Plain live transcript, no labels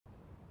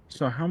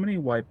So how many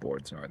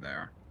whiteboards are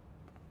there?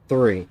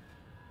 3.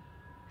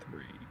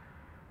 Three.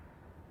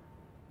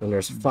 And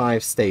there's Hmm.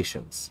 5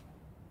 stations.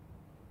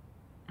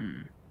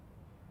 Hmm.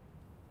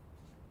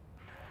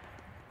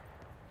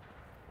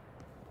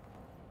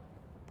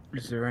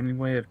 Is there any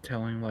way of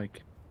telling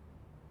like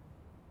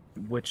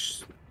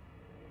which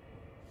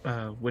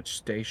which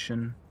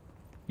station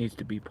needs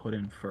to be put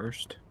in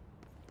first?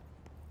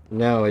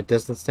 No, it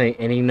doesn't say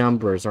any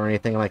numbers or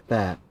anything like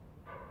that.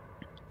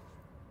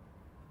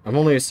 I'm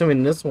only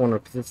assuming this one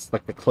because it's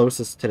like the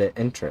closest to the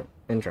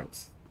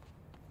entrance.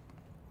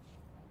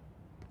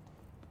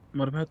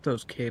 What about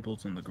those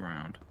cables in the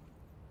ground?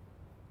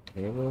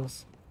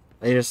 Cables?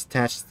 They just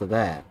attached to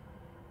that.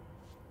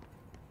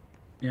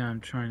 Yeah,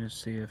 I'm trying to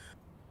see if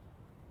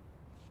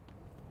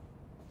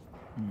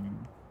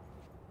hmm,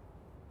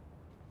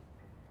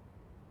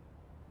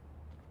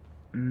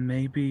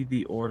 maybe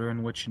the order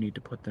in which you need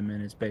to put them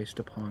in is based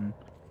upon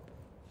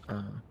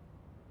uh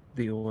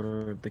the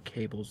order of the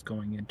cables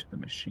going into the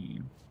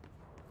machine.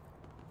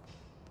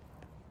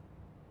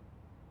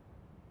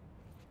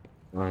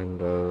 Line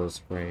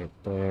goes right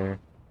there.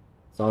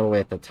 It's all the way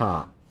at the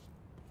top.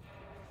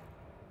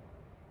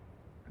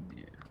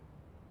 Yeah.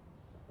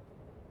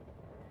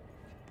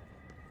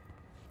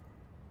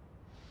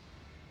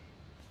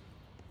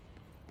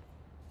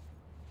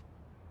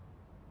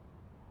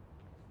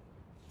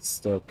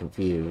 Still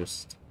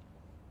confused.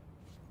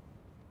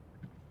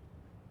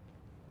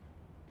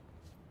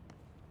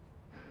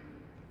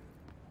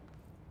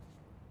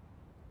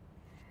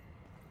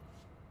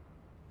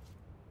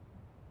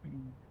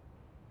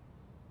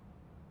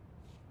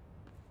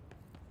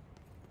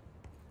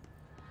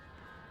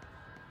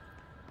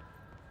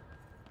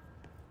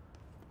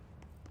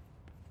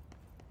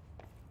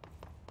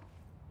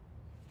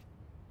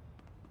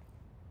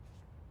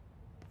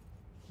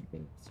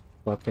 It's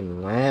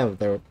fucking lab.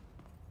 There,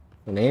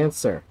 an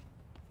answer.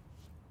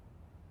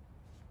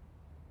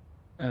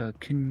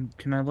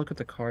 Can I look at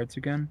the cards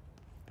again?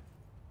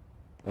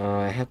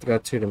 I have to go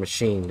to the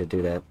machine to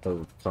do that.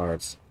 The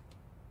cards.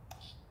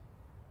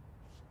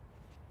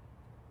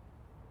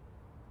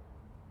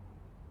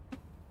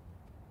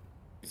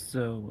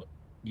 So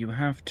you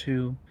have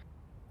to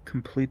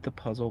complete the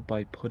puzzle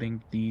by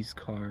putting these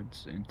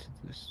cards into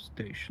the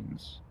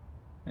stations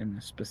in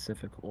a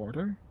specific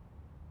order.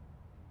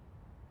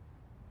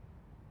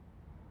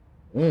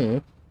 Hmm.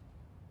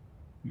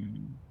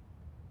 Hmm.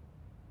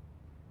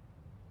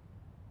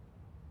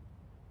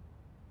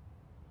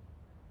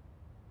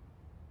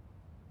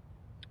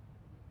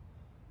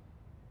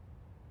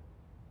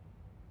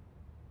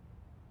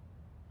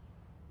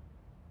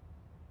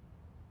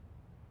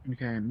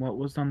 Okay, and what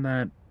was on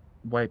that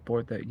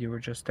whiteboard that you were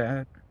just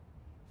at?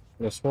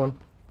 This one.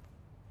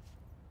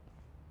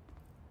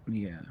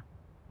 Yeah,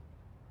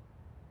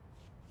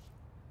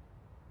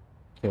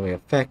 Can we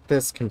affect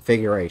this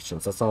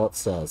configurations? That's all it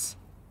says.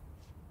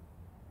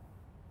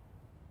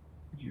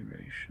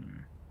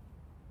 duration.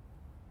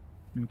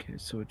 Okay,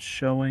 so it's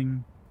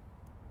showing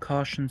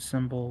caution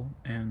symbol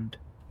and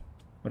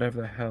whatever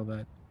the hell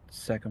that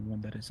second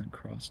one that isn't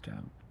crossed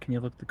out. Can you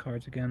look at the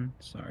cards again?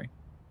 Sorry,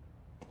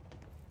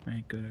 I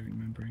ain't good at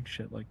remembering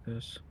shit like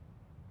this.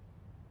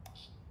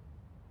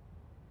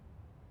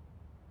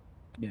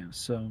 Yeah,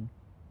 so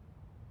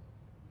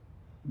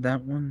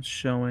that one's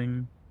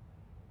showing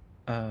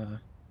uh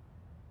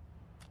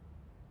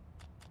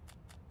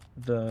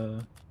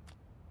the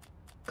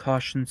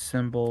caution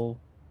symbol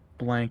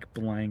blank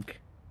blank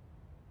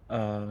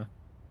uh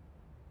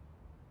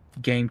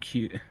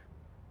GameCube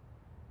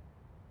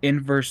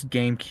inverse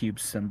GameCube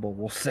symbol,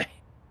 we'll say.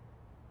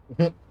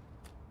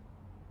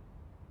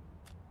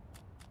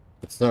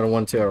 It's not a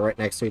 1, 2 are right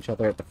next to each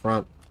other at the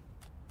front.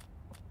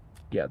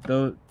 Yeah,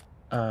 those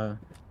uh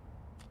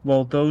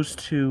well those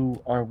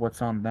two are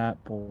what's on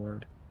that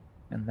board,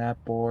 and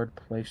that board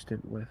placed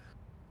it with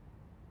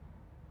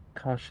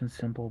caution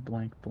symbol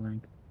blank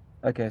blank.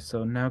 Okay,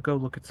 so now go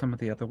look at some of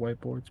the other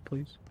whiteboards,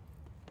 please.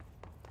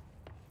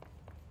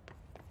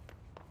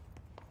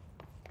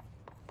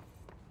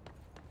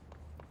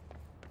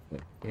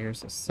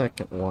 Here's a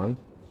second one.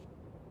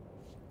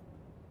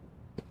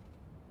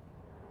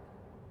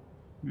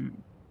 Hmm.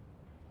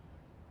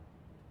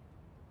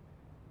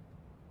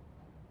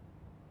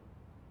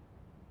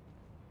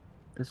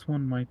 This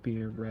one might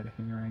be a red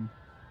herring.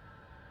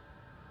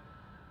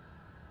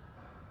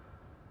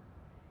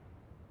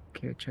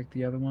 Okay, check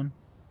the other one.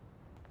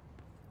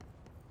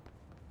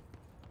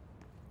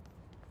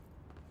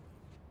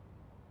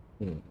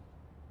 Hmm.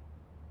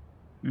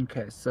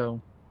 Okay,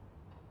 so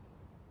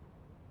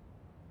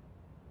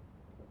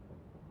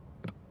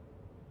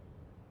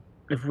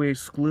if we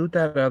exclude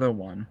that other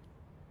one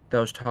that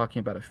was talking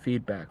about a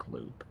feedback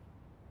loop,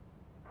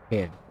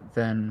 Yeah.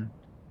 then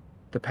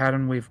the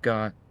pattern we've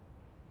got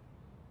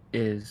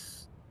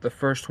is the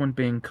first one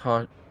being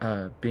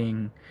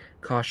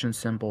caution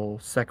symbol,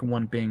 second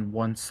one being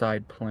one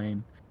side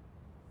plane,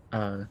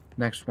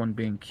 next one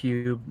being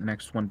cube,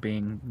 next one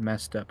being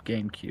messed up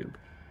GameCube.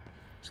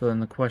 So then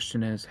the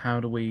question is, how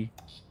do we,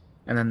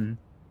 and then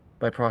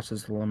by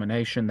process of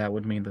elimination, that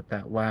would mean that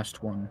that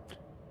last one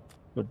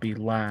would be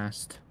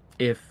last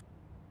if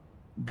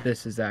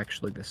this is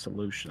actually the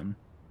solution.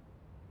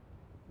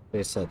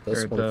 They said Or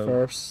this one the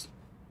first.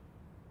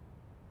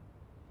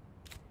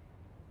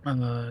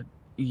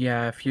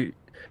 yeah, if you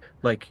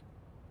like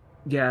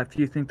yeah, if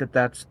you think that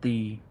that's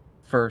the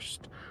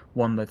first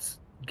one that's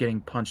getting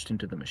punched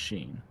into the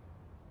machine.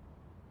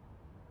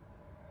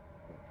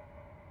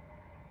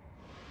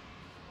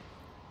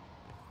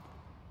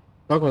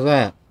 What was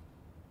that?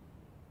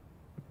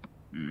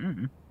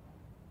 Mm-hmm.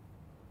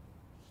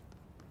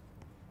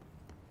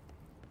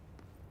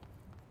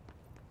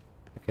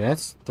 Okay,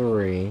 that's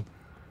 3.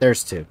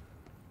 There's 2.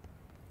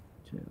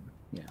 Two,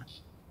 yeah.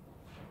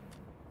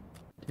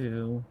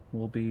 2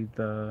 will be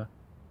the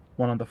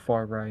one on the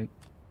far right.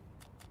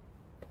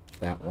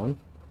 That one.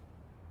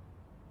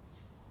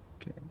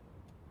 Okay.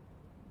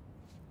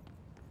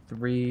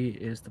 3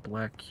 is the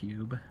black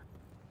cube.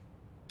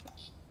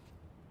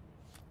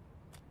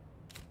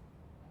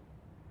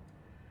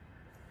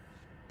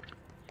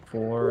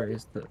 4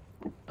 is the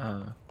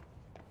uh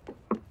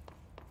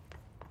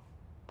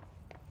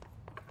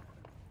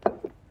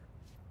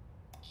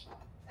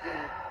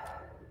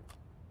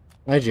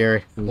Hi,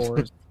 Jerry. 4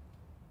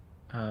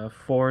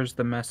 is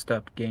the messed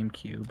up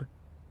GameCube.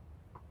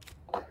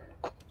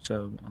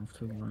 So off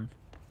to the left.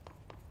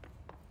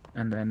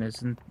 And then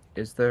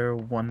is there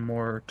one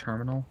more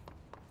terminal?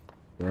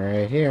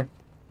 Right here.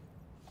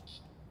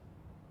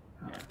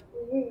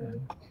 Yeah.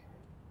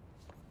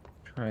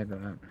 Try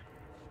that.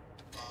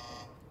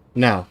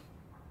 No.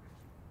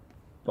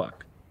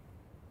 Fuck.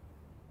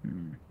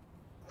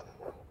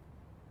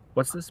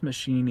 What's this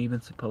machine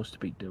even supposed to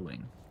be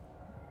doing?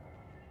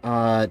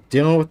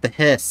 Dealing with the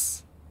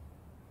hiss.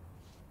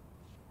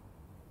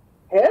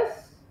 Hiss?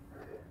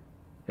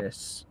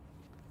 This.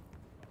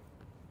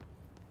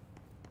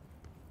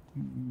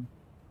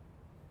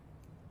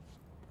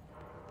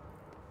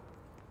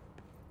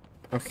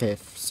 Okay,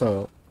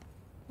 so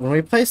when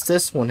we placed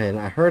this one in,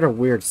 I heard a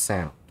weird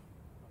sound.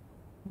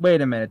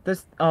 Wait a minute.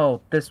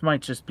 This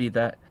might just be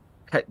that.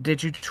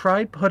 Did you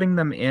try putting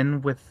them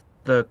in with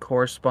the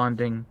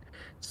corresponding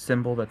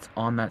symbol that's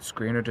on that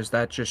screen, or does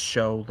that just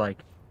show like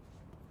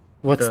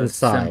What's the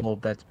inside? symbol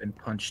that's been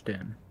punched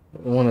in?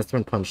 The one that's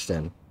been punched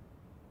in.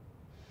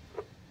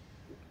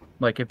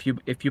 Like if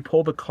you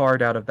pull the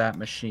card out of that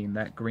machine,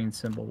 that green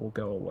symbol will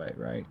go away,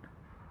 right?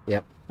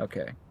 Yep.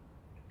 Okay.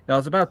 I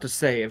was about to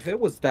say, if it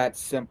was that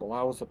simple,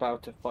 I was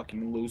about to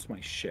fucking lose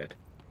my shit.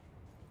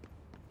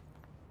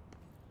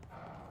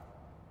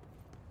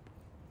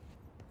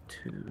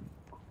 2.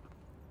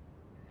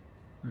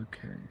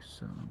 Okay,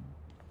 so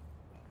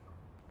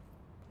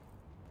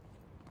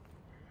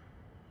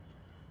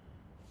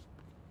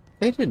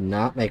They did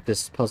not make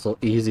this puzzle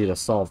easy to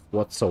solve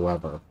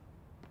whatsoever.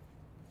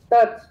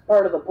 That's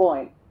part of the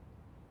point.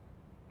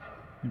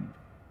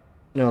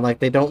 No, like,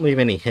 they don't leave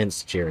any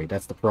hints, Jerry.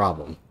 That's the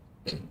problem.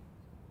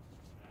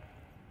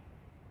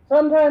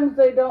 Sometimes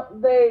they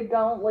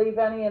don't leave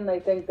any and they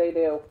think they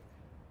do.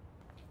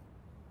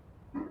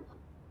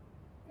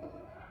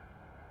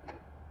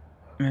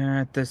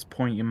 at this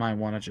point, you might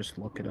want to just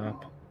look it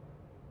up.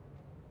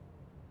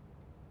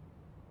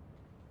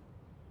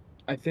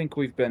 I think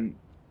we've been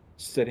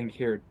sitting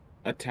here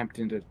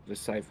attempting to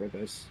decipher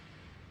this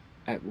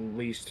at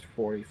least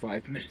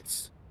 45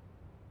 minutes.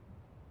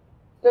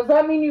 Does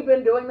that mean you've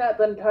been doing that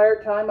the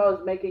entire time I was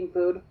making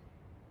food?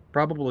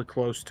 Probably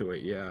close to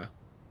it, yeah.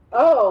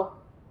 Oh.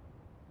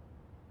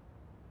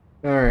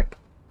 Alright.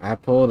 I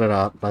pulled it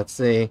up. Let's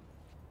see.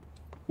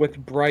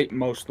 With Bright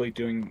mostly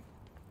doing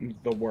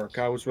the work,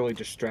 I was really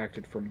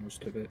distracted for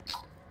most of it.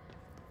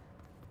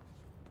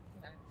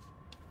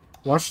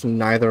 Watch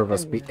neither of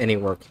us be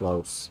anywhere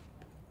close.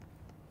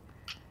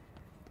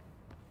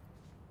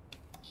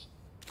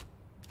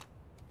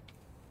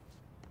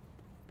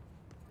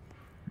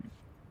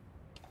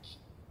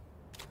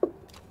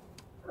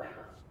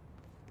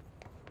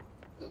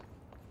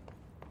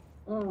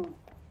 Mm.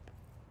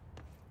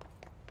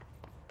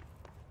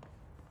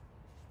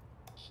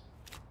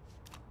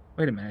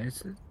 Wait a minute,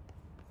 is it?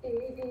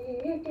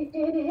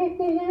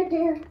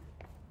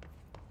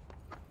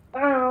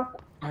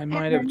 I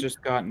might have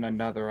just gotten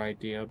another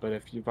idea, but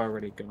if you've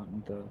already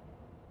gotten the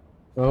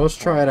Well, let's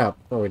try it out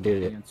before we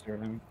do it. answer,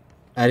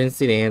 I didn't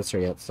see the answer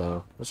yet,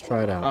 so let's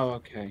try it out. oh,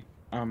 okay.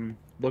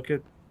 Look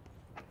at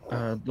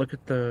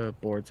the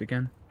boards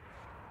again,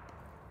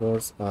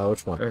 Which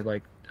one? or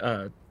like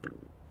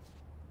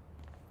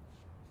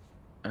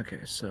Okay,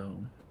 so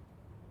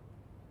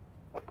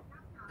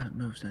that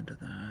moves into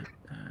that.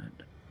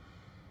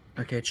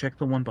 Okay, check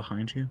the one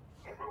behind you.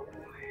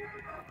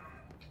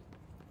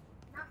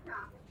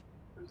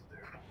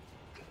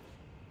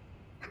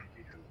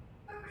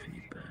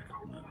 Feedback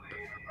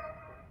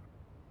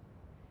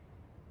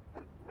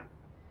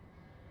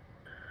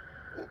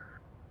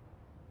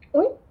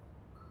loop.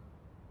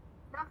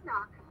 Knock,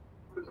 knock.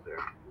 Who's there?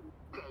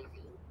 Daisy.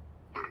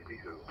 Daisy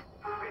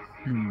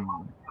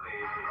who?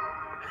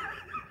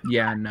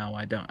 Yeah, no,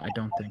 I don't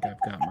think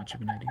I've got much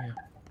of an idea.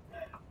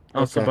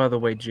 Also, Okay. by the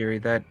way, Jerry,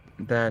 that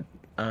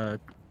Uh,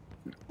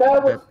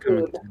 That was that's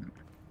coming. good.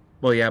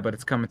 Well, yeah, but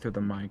it's coming through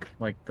the mic,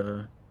 like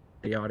the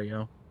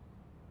audio.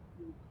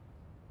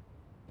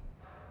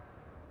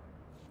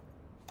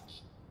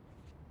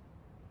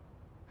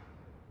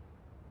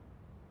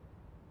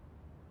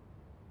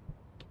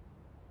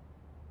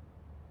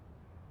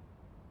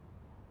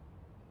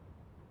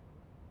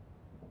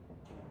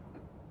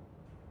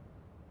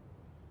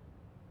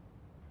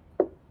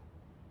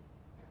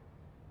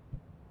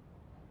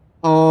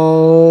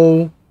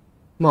 Oh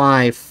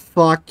my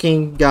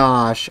fucking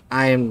gosh.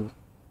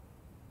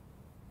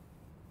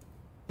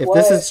 If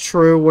this What? is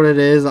true what it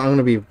is, I'm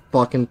gonna be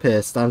fucking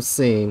pissed. I'm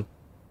seeing.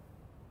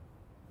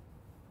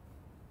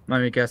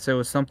 Let me guess. It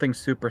was something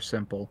super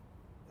simple.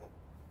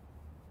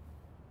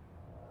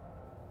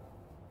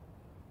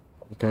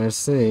 I'm gonna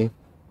see.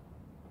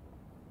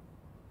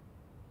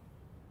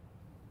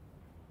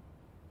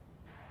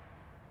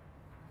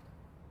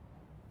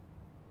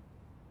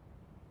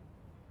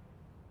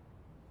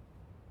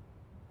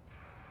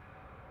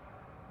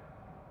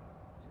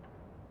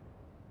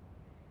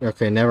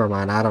 Okay, never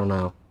mind. I don't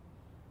know.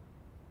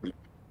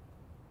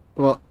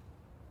 Well,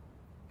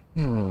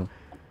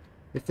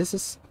 if this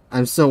is...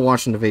 I'm still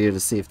watching the video to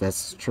see if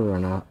that's true or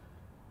not.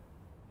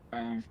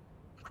 Um,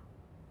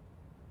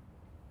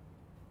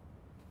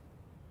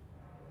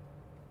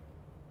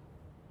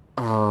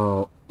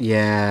 Oh,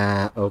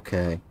 yeah,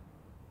 okay.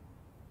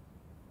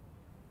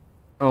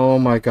 Oh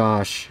my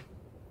gosh.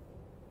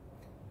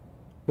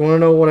 You wanna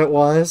know what it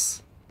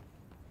was?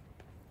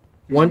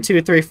 1,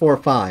 2, 3, 4,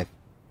 5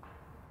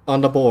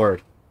 on the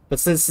board. But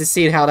since you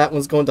see how that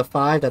one's going to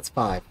 5, that's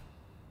 5.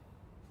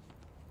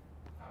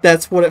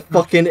 That's what it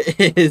fucking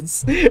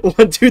is.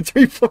 1, 2,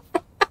 3, 4.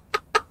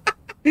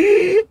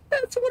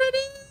 That's what it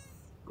is.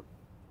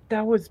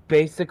 that was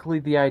basically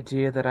the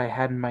idea that I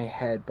had in my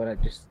head, but I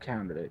just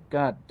counted it.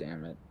 God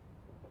damn it.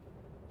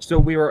 So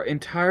we were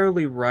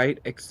entirely right,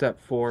 except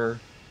for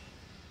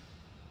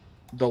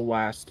the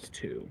last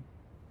two.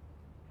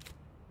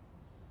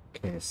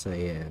 Okay, so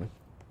yeah.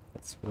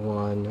 That's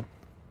 1,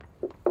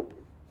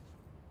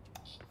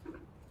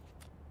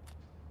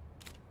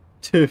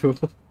 2.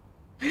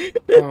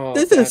 Oh,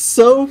 This is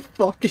so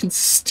fucking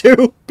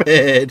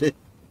stupid.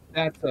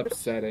 that's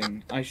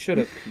upsetting. I should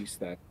have pieced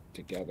that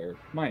together.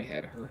 My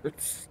head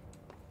hurts.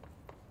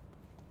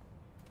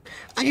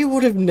 I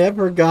would have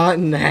never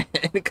gotten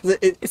that because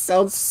it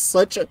sounds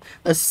such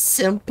a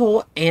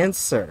simple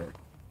answer.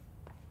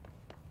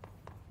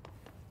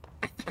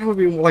 I thought it would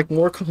be like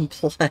more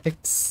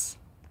complex.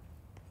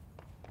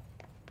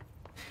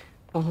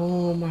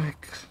 Oh my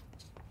god.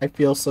 I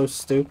feel so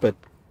stupid.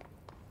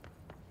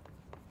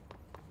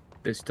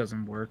 This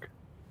doesn't work.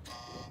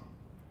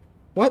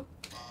 What?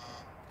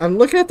 I'm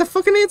looking at the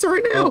fucking answer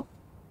right now. Oh.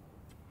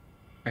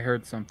 I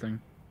heard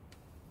something.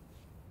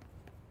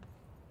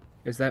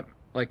 Is that,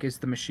 like, is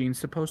the machine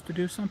supposed to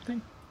do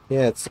something?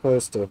 Yeah, it's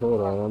supposed to.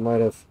 Hold on, I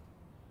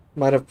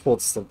might have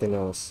pulled something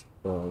else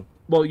wrong.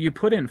 Well, you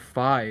put in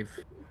 5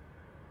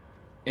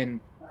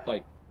 in,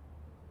 like,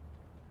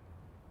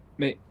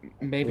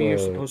 maybe you're Right.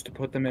 supposed to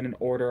put them in an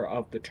order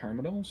of the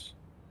terminals?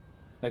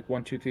 Like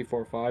 1, 2, 3,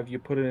 4, 5. You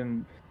put it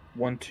in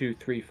 1, 2,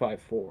 3,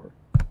 5, 4.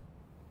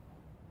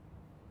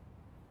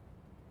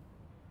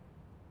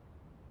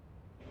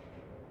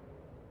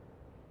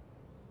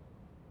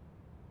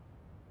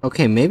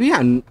 Okay, maybe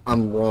I'm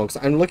wrong. 'Cause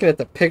I'm looking at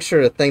the picture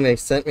of the thing they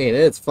sent me, and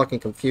it's fucking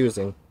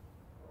confusing.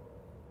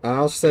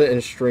 I'll set it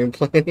in stream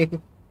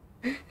planning.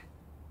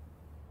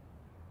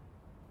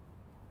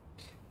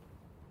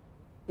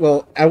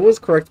 Well, I was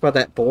correct about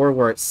that board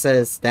where it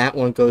says that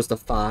one goes to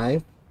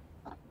 5.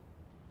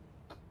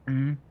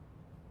 Mm-hmm.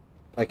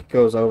 Like it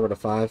goes over to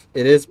 5.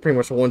 It is pretty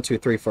much a 1, 2,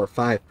 3, 4,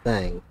 5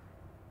 thing,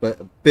 but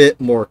a bit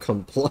more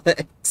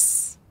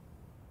complex.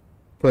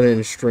 Put it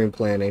in stream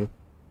planning.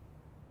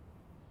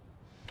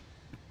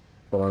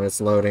 Hold on,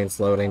 it's loading, it's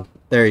loading.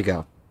 There you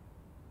go.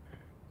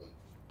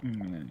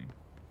 Mm-hmm.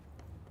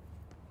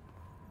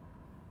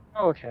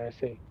 Okay, I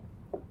see.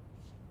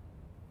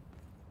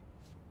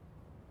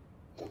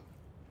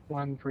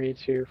 1, 3,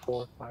 2,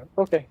 4, 5.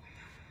 Okay.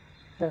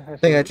 Yeah, I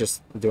think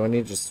do I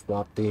need to just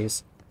swap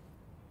these?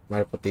 Might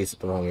have put these at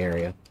the wrong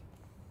area.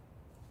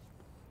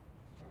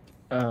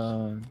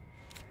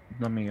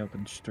 Let me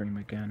open stream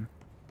again.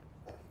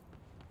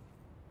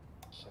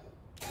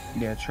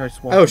 Yeah, try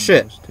swapping Oh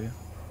shit! those two.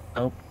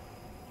 Oh.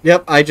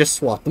 Yep, I just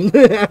swapped them.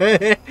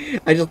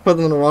 I just put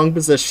them in the wrong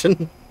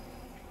position.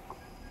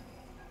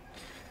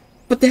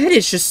 But that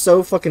is just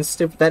so fucking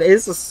stupid. That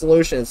is the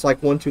solution. It's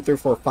like 1, 2, 3,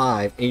 4,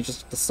 5, and you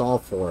just have to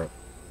solve for it.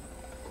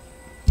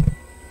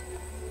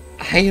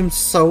 I am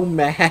so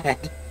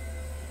mad.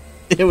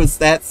 It was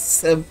that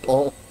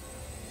simple.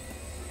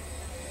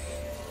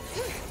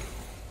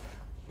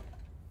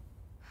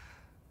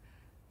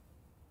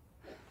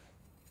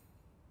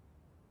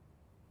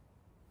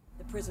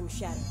 The prism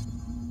shattered.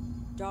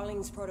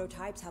 Darling's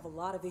prototypes have a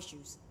lot of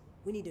issues.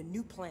 We need a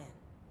new plan.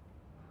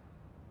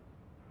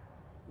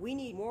 We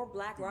need more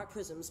Blackrock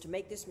prisms to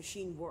make this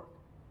machine work.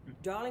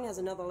 Darling has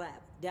another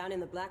lab, down in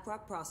the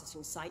Blackrock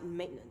processing site and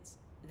maintenance.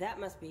 That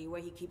must be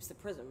where he keeps the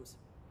prisms.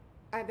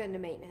 I've been to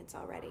maintenance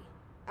already.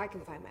 I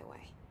can find my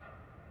way.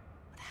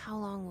 But how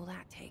long will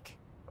that take?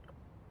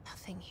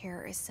 Nothing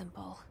here is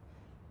simple.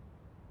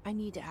 I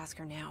need to ask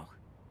her now,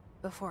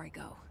 before I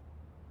go.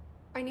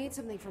 I need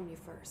something from you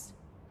first.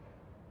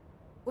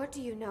 What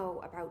do you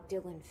know about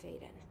Dylan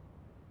Faden?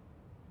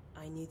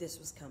 I knew this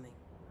was coming.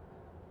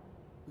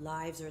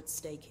 Lives are at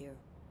stake here,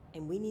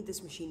 and we need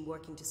this machine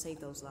working to save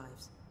those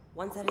lives.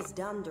 Once that is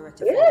done,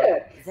 Director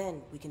Faden,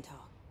 then we can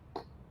talk.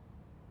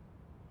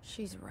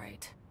 She's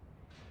right.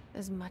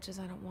 As much as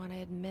I don't want to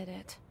admit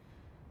it,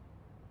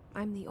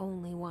 I'm the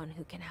only one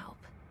who can help.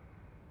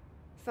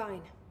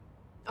 Fine.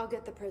 I'll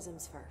get the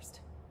prisms first.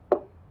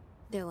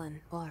 Dylan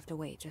will have to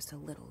wait just a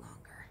little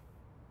longer.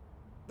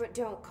 But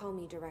don't call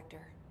me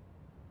Director.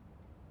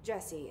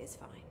 Jesse is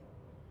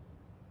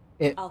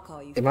fine. I'll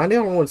call you. Am I the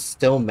only one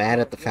still mad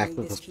at the fact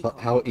that this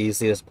how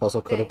easy this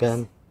puzzle could have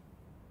been?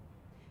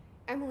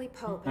 Emily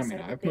Pope I has mean,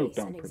 set up a I've moved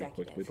base on and pretty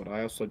executive. quickly, but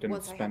I also didn't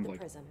Once I have spend the like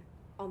prism,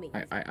 I'll meet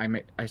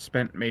you. I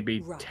spent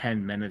maybe Right.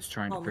 10 minutes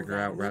trying to I'll figure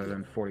move out on rather than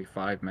immediately.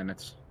 45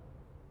 minutes.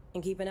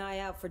 And keep an eye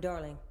out for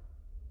Darling.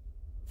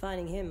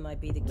 Finding him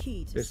might be the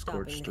key to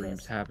Discord stopping stream's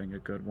this. having a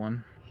good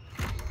one.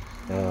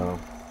 Oh.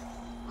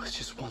 It's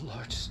just one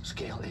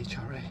large-scale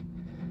HRA.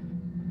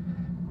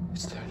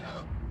 It's there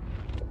now.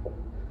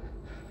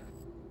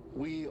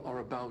 We are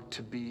about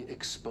to be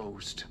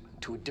exposed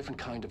to a different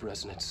kind of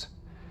resonance.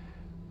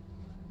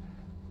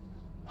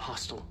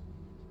 Hostile,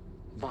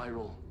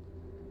 viral,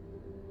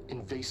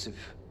 invasive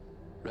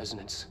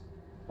resonance.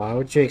 Why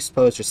would you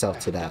expose yourself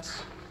to that?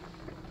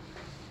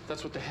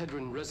 That's what the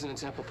Hedron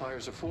resonance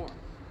amplifiers are for.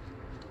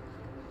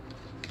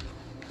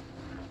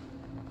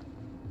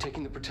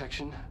 Taking the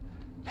protection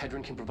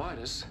Hedron can provide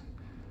us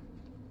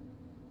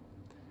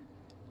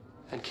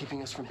and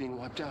keeping us from being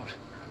wiped out.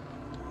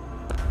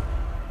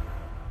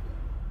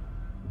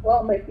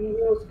 Well, making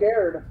you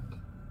scared.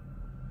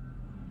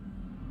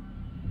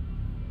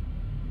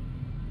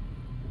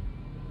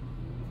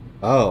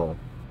 Oh.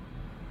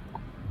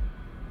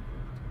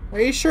 Are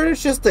you sure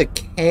it's just a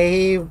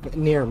cave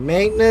near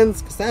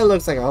maintenance? Because that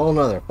looks like a whole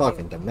nother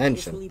fucking This will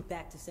dimension. lead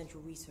back to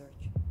Central Research.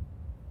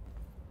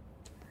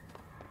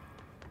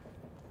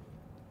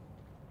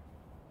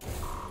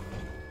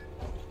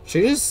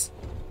 She just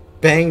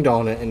banged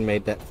on it and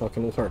made that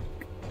fucking work.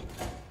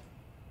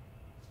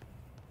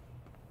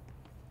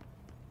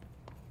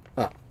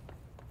 Oh.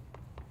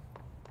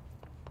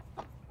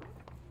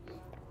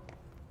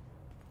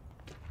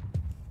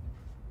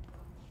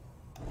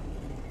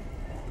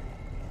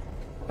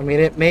 I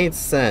mean, it made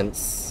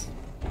sense.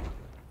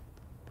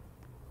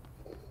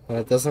 But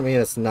it doesn't mean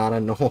it's not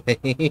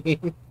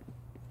annoying.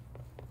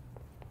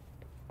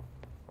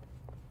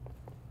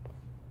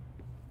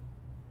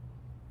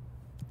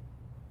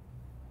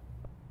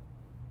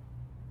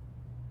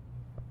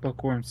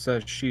 Bookworm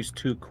says she's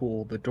too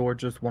cool. The door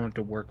just wanted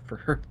to work for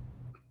her.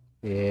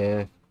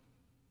 Yeah.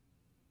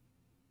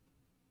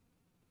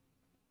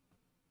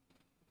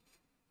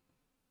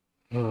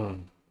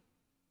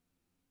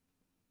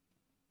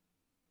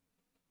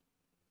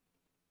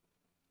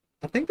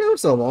 I think that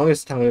was the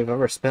longest time we've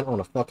ever spent on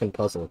a fucking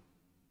puzzle.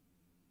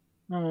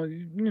 Oh,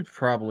 you've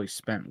probably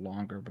spent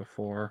longer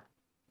before.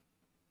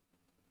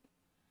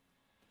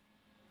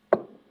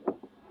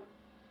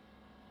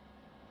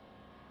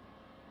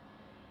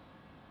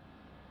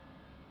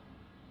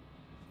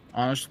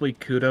 Honestly,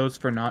 kudos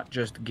for not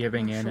just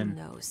giving in Marshall and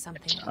knows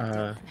something about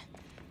Dylan.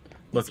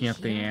 looking Is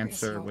up the he or is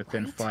answer he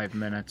within alright? 5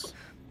 minutes.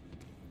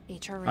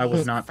 HRA I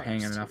was is not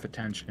paying first. enough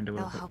attention to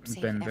They'll it. help It's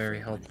save been very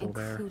everyone, helpful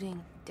there.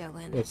 including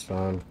Dylan. It's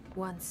fine.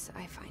 Once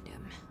I find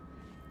him.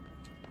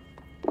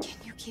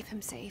 Can you keep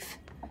him safe?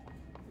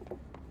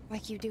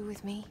 Like you do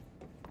with me?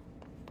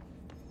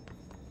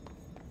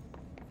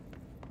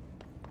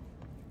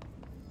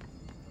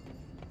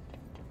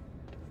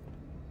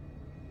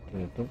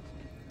 Mm-hmm.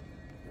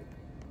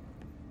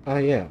 Ah,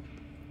 yeah.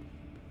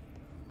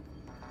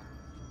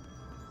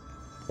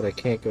 But I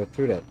can't go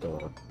through that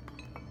door.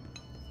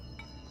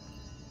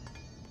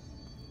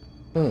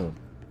 I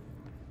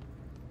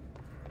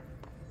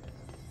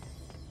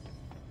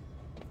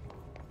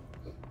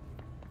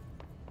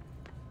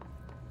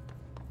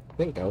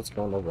think I was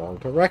going the wrong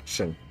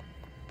direction.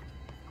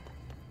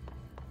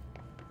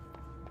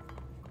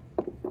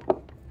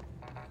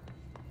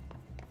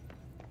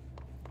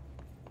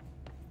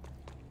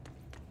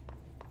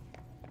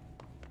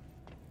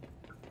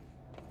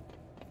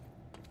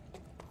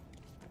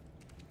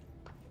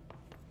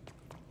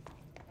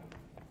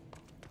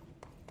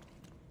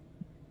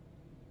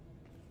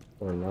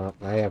 Or not.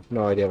 I have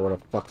no idea where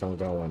the fuck I'm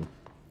going.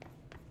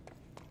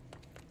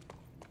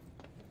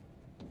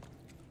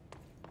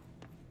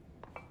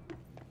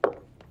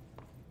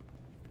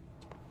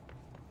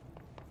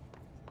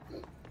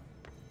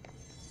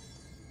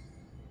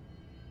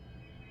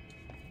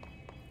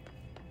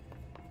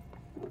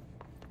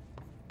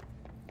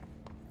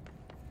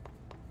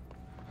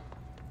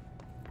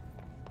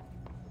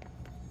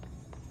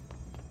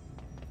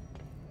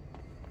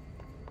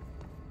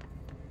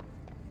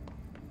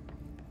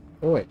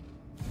 Oh, wait.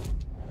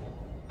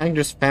 I can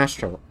just fast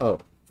travel. Oh,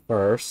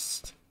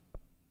 first.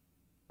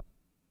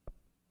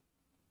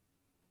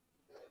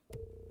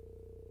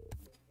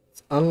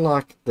 Let's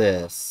unlock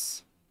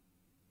this.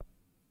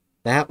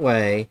 That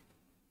way.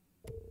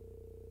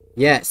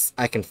 Yes,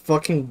 I can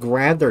fucking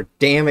grab their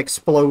damn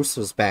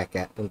explosives back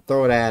at them and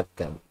throw it at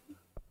them.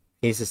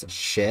 Pieces of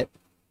shit.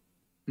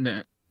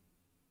 Nah.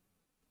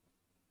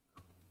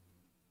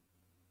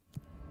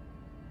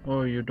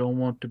 Oh, you don't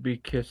want to be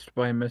kissed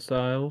by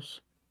missiles?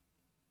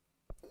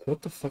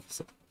 What the fuck is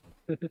it?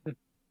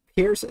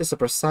 Pierce is a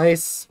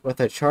precise with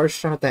a charge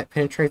shot that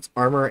penetrates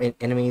armor and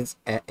enemies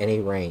at any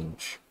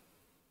range.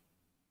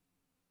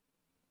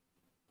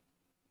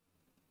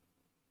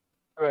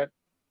 Okay.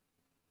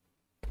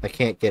 I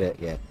can't get it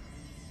yet.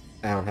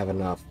 I don't have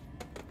enough.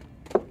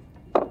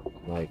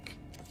 Like...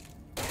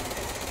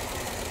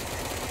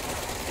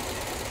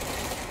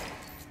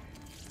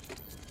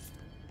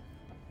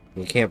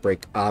 You can't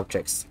break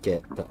objects to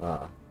get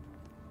the,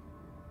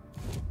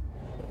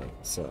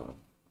 so...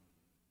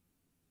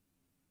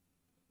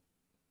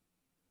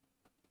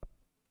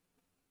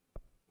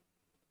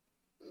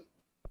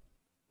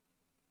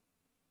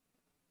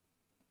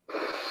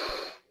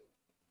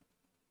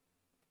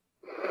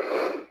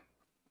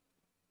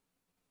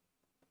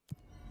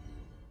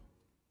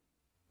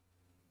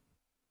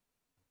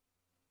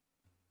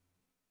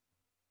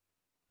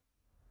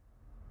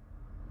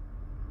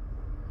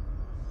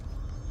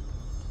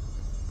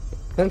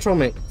 Central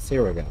maintenance,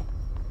 here we go.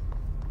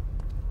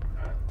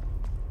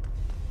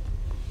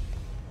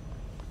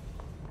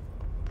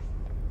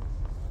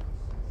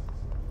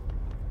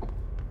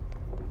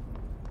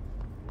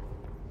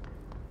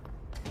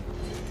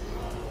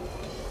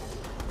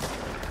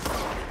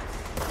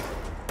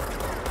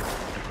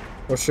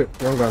 Oh shit,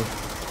 wrong gun.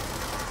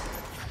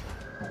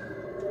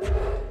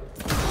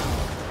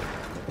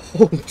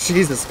 Oh,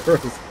 Jesus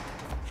Christ.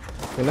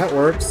 And that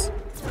works.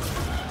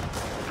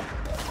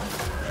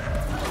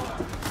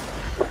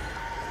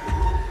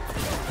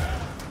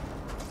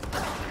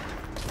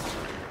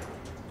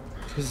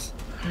 Just...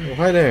 Oh,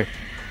 hi there.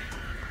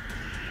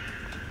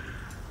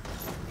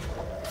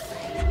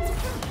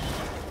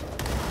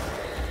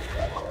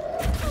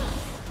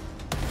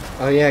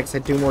 Oh yeah, because I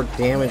do more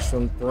damage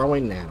from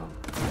throwing now.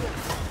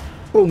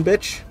 Boom,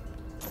 bitch.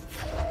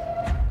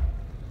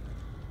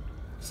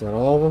 Is that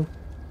all of them?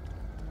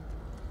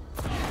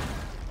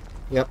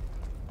 Yep.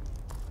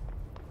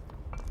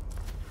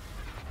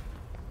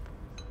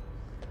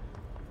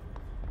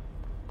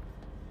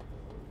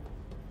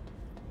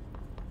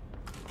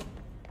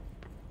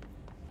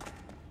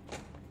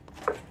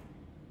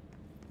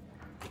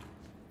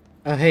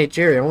 Hey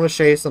Jerry, I want to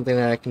show you something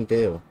that I can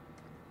do.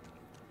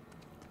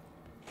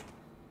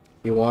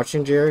 You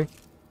watching, Jerry?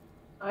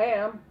 I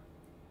am.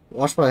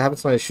 Watch what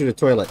happens when I shoot a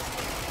toilet.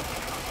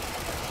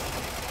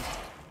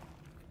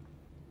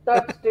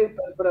 That's stupid,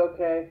 but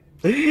okay.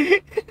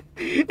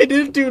 It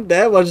didn't do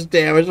that much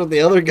damage with the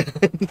other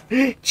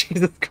gun.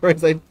 Jesus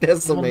Christ, I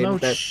decimated Well, no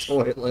that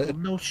toilet. Well,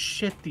 no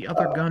shit, the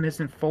other gun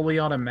isn't fully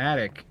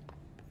automatic.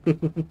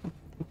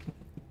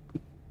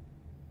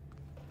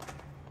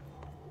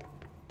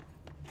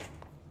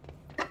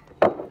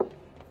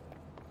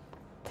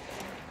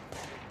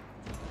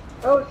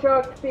 Oh,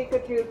 shocked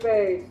Pikachu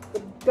face. The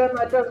gun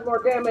that does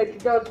more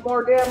damage does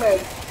more damage.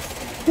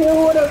 Who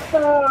would have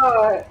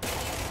thought?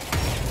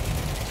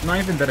 It's not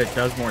even that it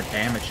does more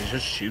damage, it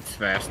just shoots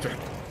faster.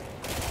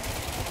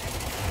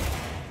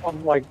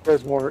 Like,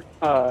 there's more,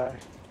 yeah,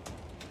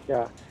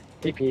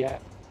 DPS.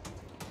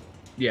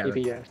 Yeah,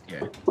 DPS.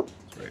 Yeah,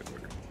 that's right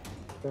word.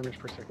 Damage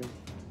per second.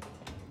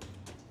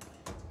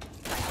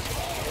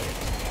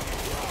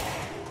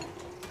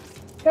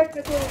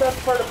 Technically,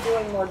 that's part of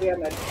doing more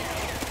damage.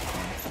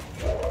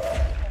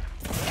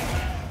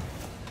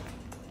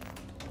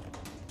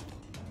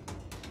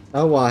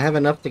 Oh well, I have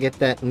enough to get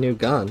that new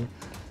gun.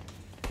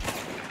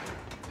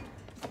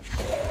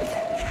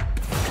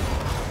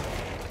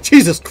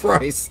 Jesus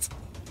Christ!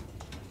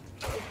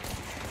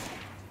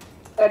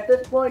 At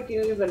this point, do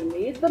you even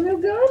need the new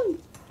gun?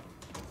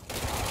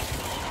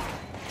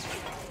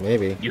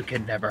 Maybe. You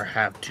can never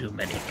have too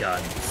many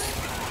guns.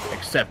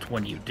 Except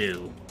when you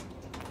do.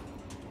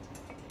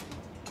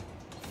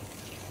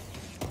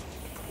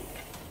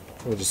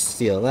 We'll just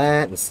steal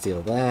that and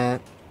steal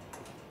that.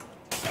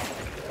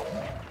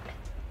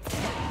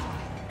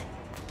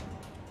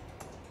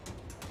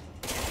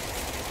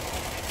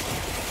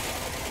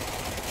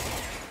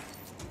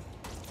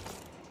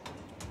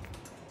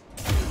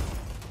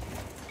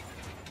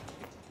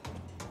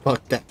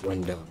 Fuck that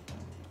window.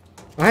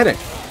 I had it.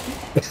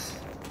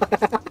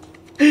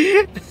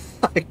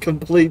 I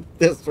complete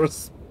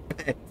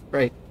disrespect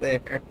right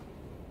there.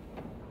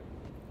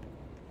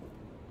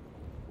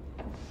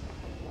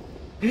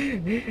 He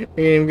didn't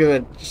even give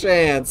a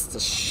chance to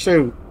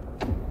shoot.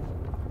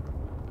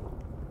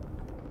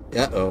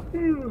 Uh-oh.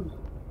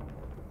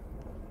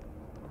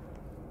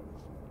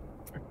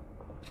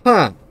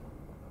 Huh.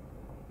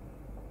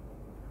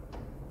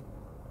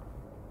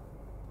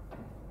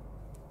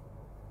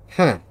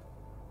 Huh.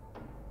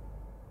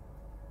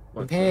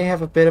 What's May up?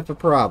 have a bit of a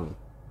problem.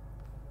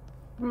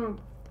 Hmm.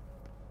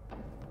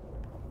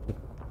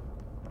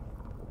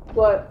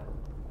 What?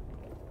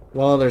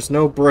 Well, there's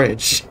no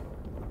bridge.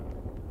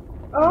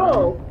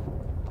 Oh!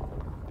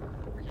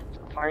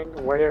 Find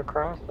a way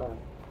across that.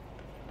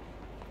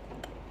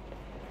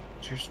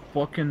 Just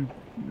fucking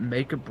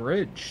make a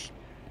bridge.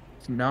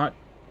 It's not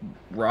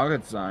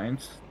rocket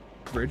science,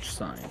 bridge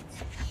science.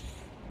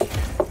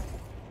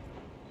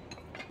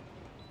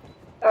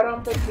 I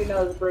don't think he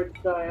knows bridge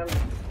science.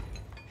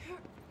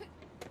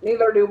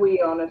 Neither do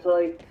we,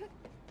 honestly.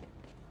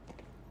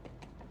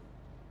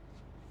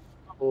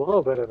 A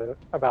little bit of it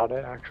about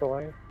it,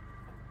 actually.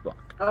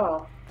 Fuck.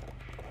 Oh.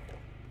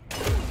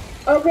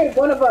 Okay,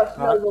 one of us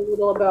knows a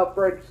little about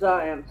bridge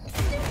science.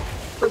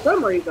 For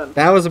some reason.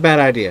 That was a bad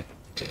idea.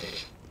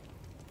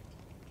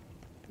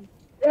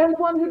 And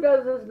one who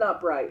does is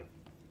not bright.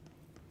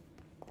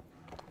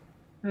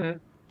 Hmm.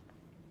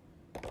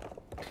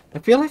 I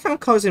feel like I'm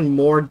causing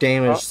more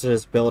damage to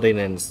this building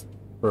and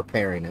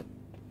repairing it.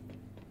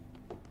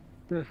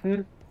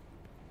 Mm-hmm.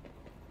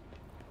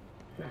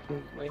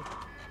 Definitely.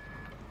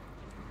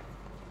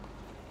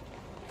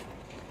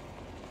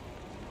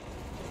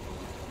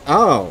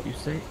 Oh.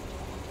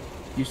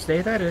 You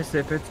say that as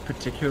if it's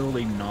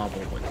particularly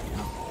novel with you.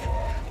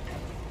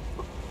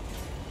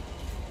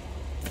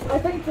 I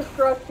think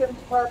destruction's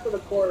part of the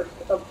course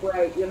of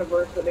Bright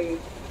University.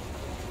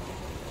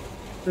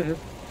 Mm-hmm.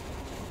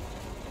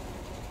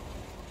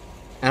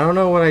 I don't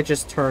know what I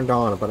just turned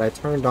on, but I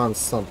turned on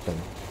something.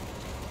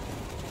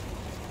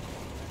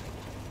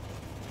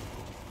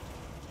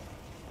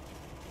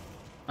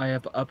 I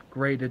have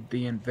upgraded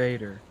the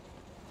Invader,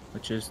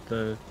 which is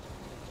the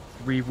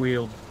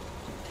three-wheeled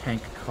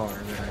tank car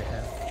that I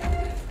have.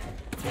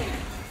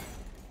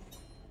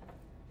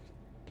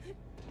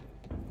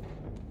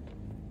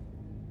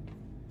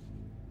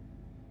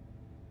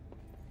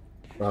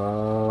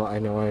 Oh, I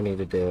know what I need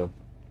to do.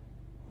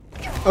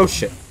 Oh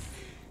shit.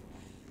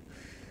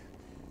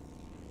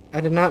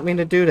 I did not mean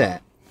to do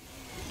that.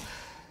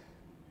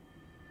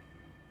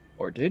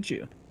 Or did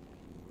you?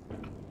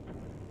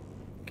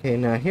 Okay,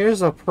 now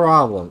here's a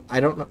problem. I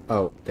don't know.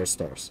 Oh, there's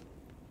stairs.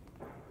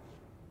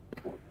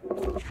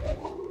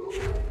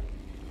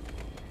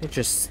 I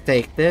just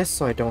stake this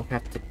so I don't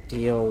have to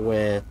deal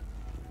with...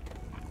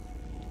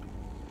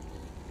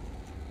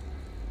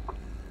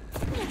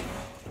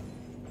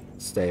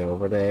 Stay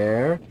over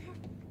there.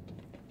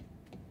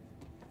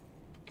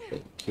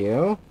 Thank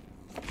you.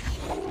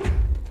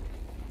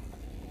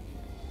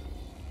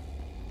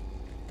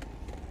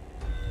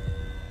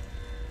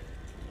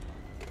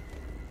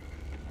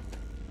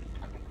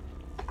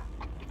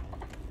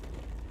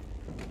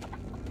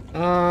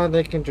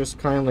 They can just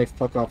kindly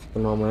fuck off at the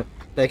moment.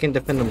 They can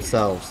defend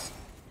themselves.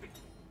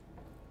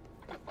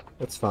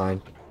 That's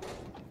fine.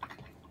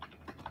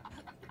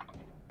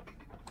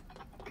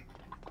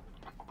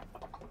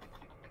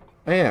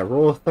 Oh yeah,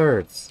 rule of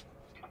thirds.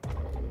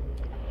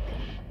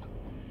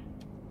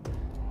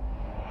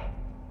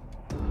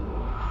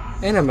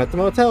 And I'm at the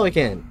motel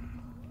again.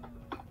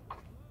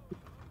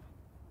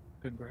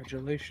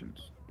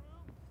 Congratulations.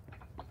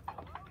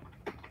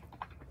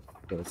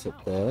 Let's hit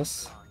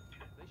this.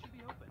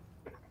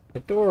 The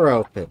door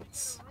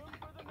opens.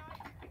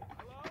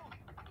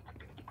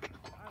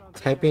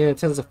 Typing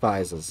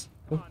intensifies.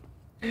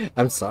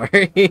 I'm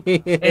sorry.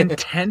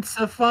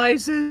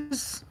 Intensifies?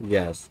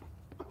 Yes.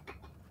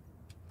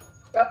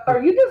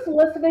 Are you just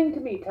listening to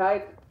me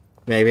type?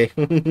 Maybe.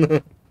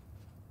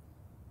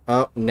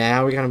 Oh,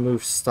 now we gotta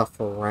move stuff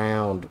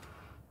around.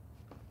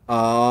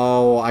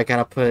 Oh, I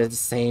gotta put it the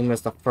same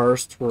as the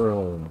first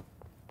room.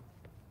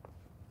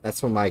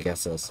 That's what my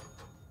guess is.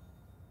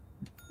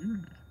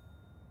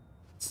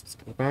 Let's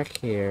go back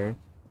here.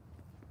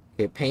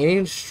 Okay,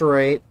 painting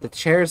straight. The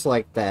chair's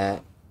like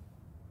that.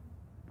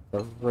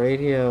 The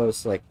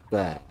radio's like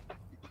that.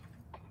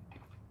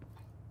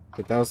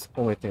 Okay, that was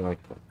the only thing like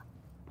that.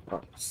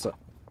 Oh, so.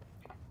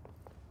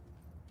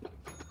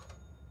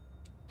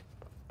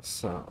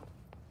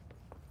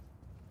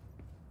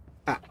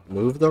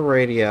 Move the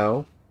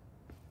radio.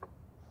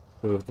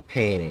 Move the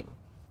painting.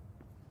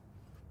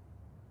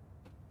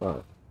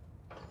 Oh.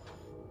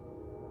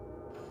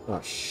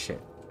 Oh,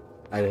 shit.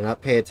 I did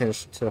not pay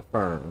attention to the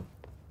fern.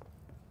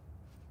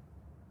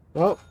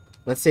 Well,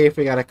 let's see if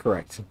we got it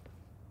correct.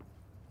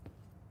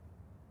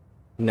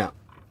 No.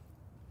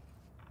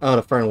 Oh,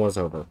 the fern was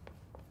over.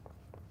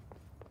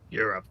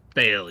 You're a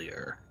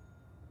failure.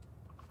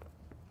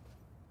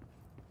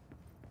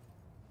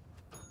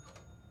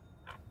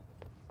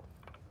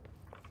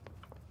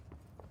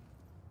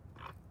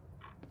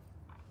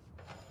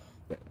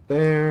 Right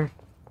there.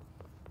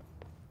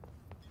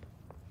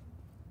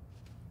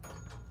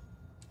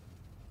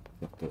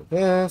 Do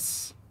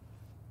this.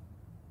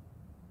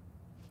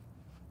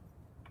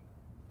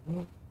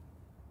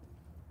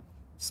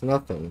 It's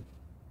nothing.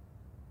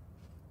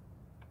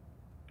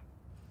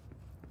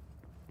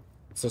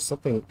 Is there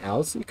something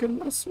else you can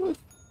mess with?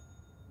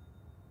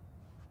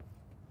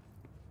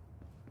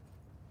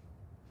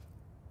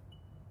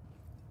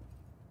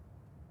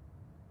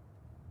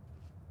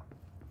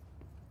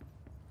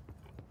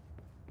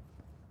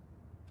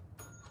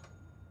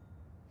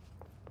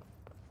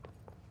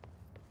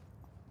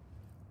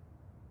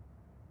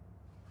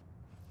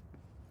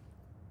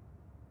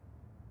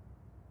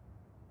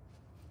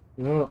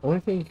 No, the only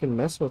thing you can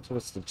mess with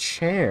was the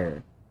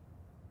chair.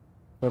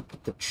 If I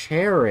put the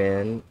chair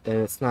in,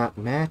 then it's not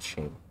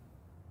matching.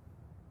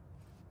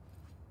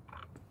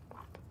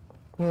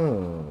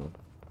 Hmm.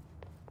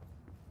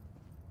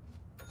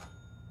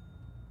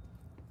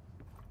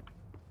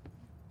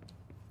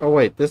 Oh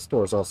wait, this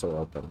door's also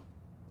open.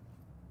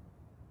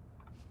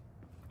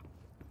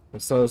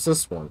 And so is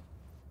this one.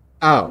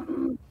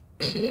 Oh.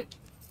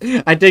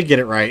 I did get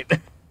it right.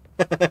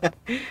 I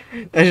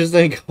just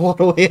didn't go all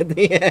the way at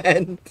the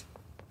end.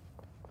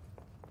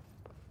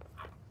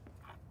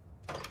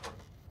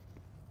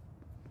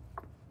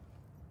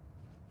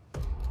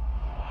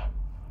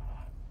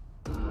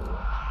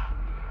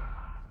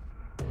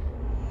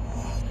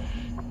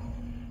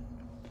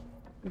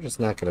 I'm just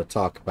not going to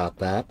talk about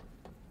that.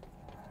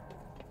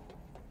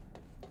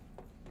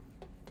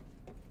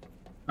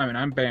 I mean,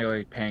 I'm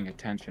barely paying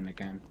attention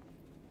again.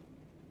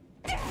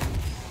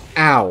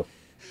 Ow.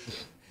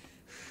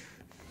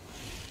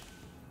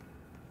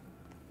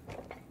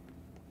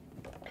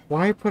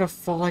 Why put a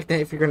fall like that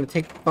if you're going to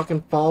take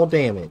fucking fall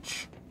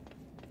damage?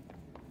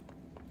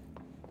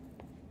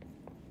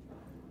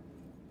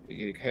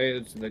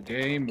 Because the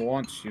game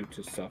wants you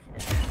to suffer.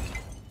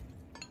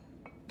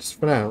 Just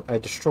for now, I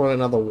destroyed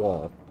another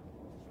wall.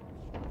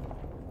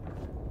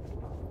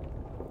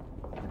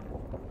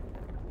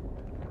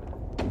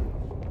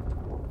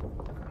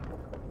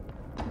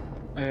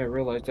 I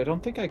realized I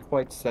don't think I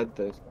quite said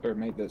this or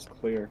made this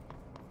clear.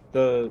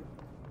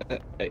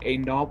 A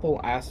novel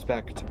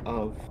aspect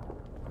of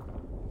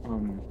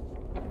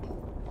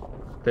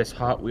this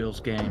Hot Wheels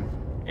game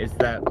is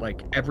that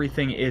like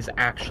everything is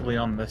actually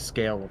on the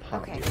scale of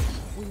Hot Wheels.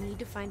 We need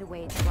to find a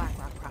way to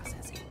Blackrock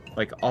processing.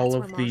 Like all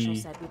That's of where Marshall the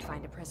said we'd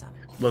find a prism.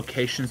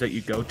 locations that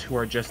you go to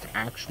are just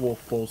actual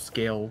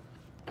full-scale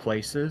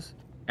places,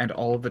 and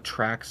all of the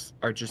tracks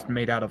are just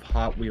made out of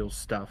Hot Wheels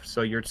stuff.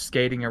 So you're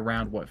skating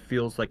around what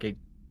feels like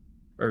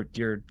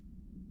you're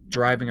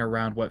driving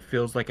around what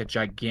feels like a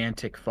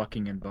gigantic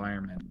fucking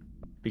environment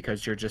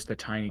because you're just a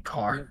tiny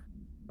car.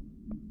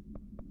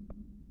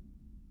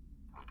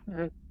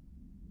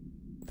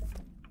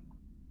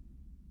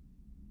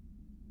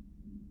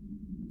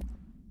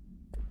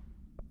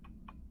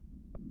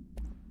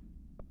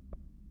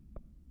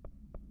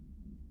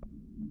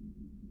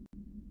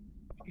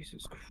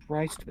 Jesus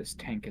Christ, this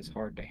tank is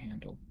hard to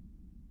handle.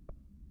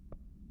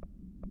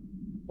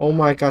 Oh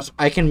my gosh,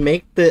 I can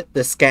make the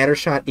scatter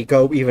shot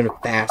go even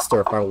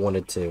faster if I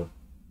wanted to.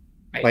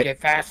 Make it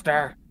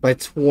faster! By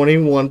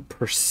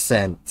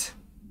 21%.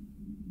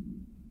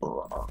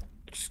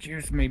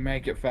 Excuse me,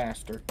 make it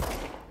faster.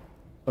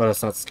 Oh,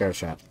 that's not scatter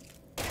shot.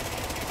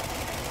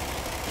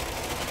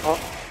 Oh,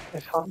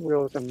 it's Hot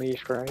Wheels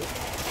Unleashed, right?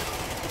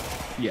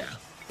 Yeah.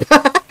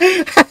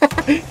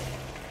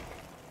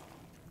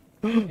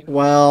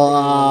 Well,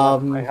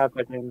 I have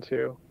that in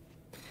too.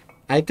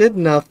 I did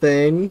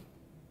nothing.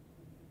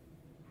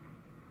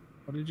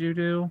 What did you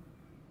do?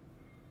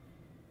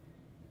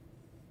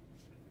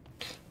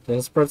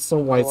 Then spread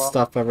some white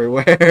stuff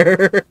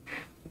everywhere.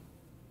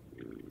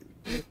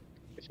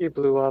 He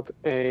blew up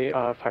a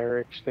fire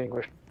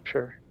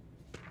extinguisher.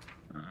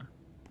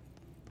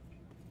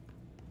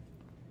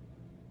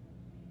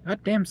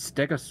 Goddamn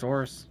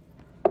Stegosaurus.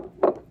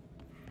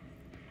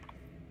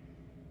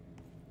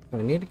 I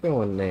need to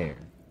go in there.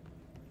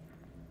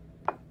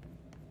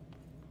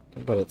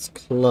 But it's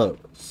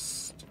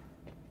closed.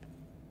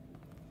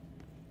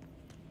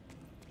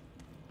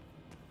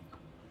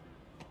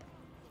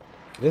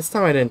 This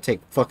time I didn't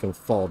take fucking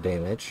fall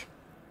damage.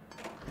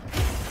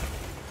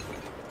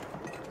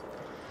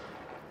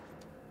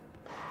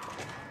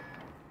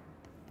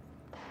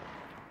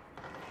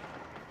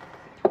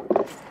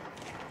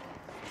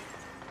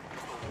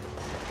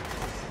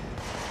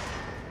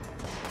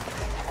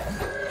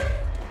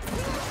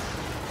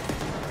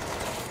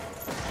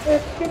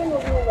 It's getting a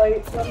little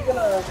late, so I'm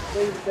gonna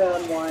leave the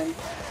unwind.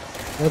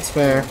 That's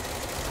fair.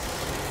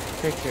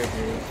 Take care,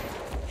 dude.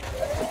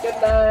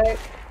 Good night.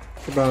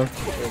 Goodbye.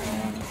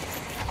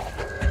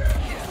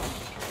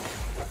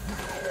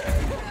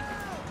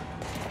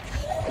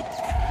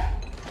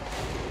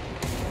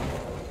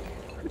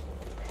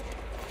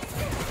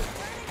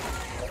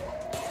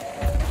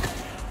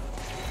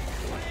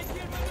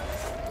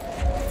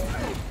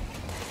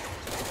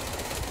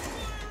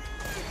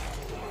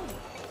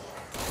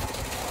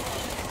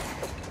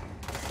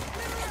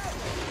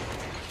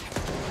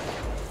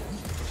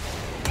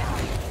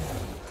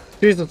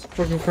 Jesus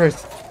fucking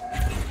Christ.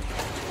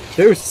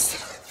 Deuce.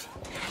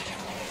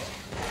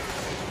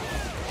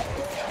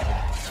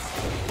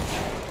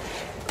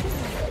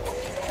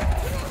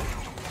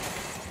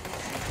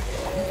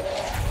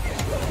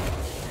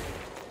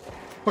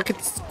 Fucking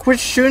quit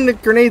shooting the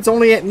grenades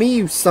only at me,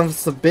 you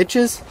sons of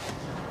bitches.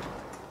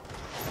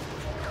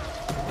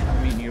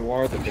 I mean, you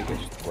are the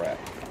biggest threat.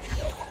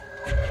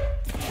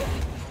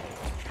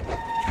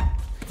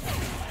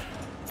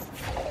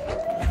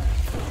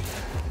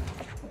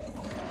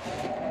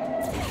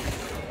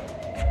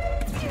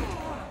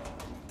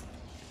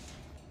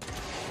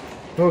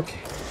 Okay,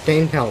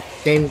 gain health.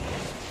 Gain.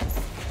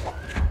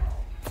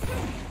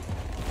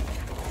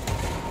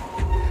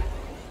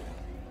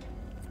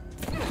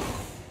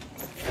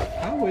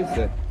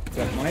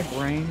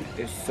 game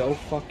is so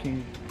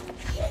fucking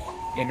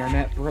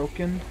internet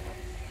broken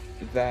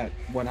that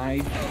when I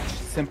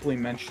simply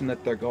mention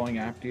that they're going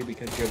after you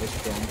because you're the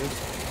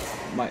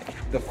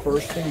strongest, the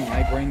first thing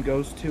my brain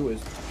goes to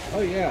is,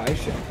 oh yeah,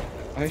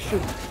 I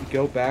should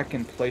go back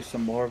and play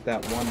some more of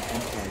that one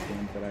hentai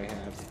game that I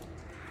have.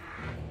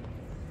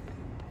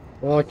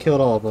 Well, I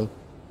killed all of them.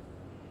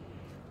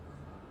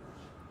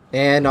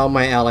 And all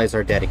my allies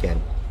are dead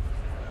again.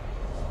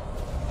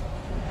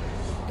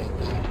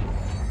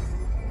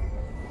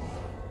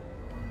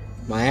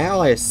 My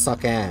allies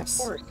suck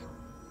ass.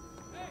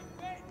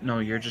 No,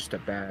 you're just a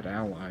bad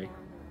ally.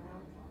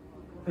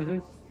 Mm-hmm.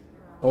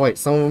 Oh wait,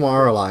 some of them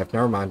are alive.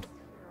 Never mind.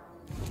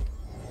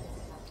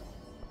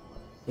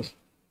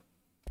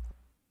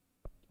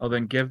 Oh,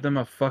 then give them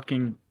a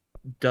fucking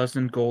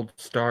dozen gold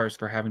stars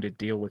for having to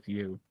deal with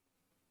you.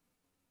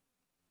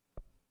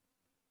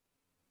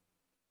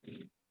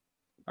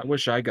 I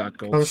wish I got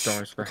gold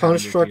stars for having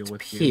to deal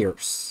with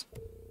Pierce.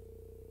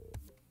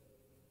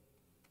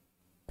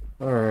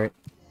 Alright.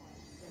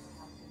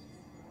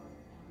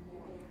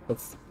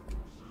 Let's...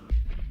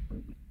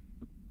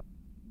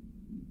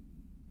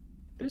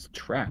 This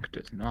track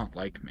does not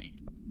like me.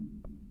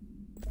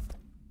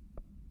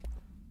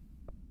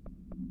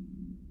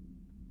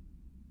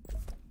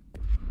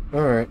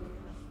 Alright.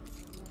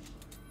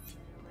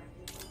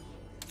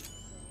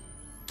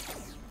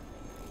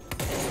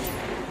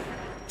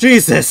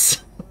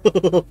 Jesus!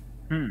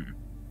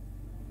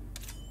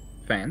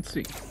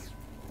 Fancy.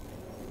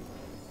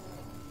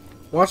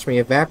 Watch me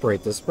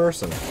evaporate this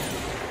person.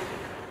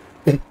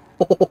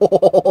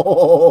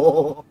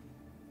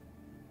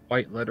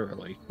 Quite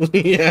literally.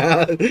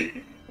 Yeah.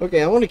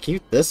 Okay, I want to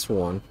keep this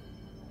one.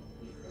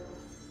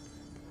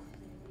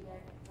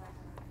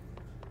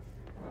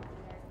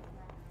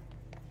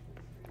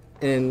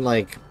 And,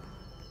 like...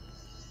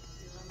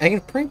 I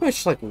can pretty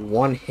much, like,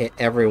 one-hit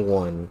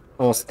everyone.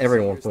 Almost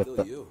everyone with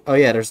the... Oh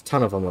yeah, there's a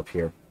ton of them up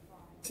here.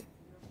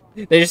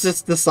 They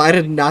just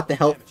decided not to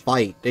help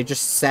fight. They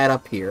just sat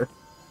up here.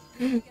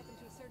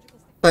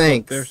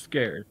 Thanks. They're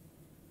scared.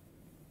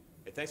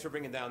 Hey, thanks for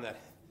bringing down that...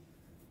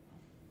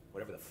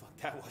 whatever the fuck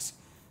that was.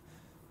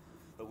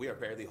 But we are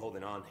barely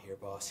holding on here,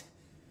 boss.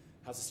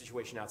 How's the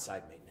situation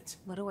outside maintenance?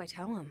 What do I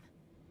tell him?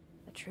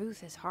 The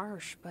truth is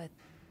harsh, but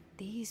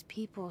these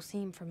people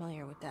seem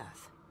familiar with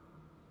death.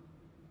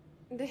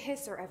 The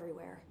hiss are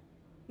everywhere.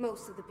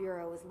 Most of the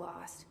Bureau is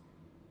lost.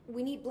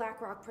 We need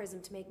Blackrock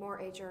Prism to make more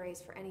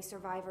HRAs for any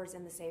survivors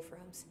in the safe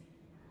rooms.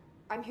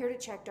 I'm here to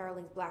check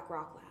Darling's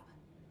Blackrock lab.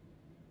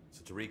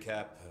 So to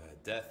recap,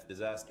 death,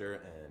 disaster,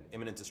 and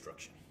imminent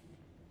destruction.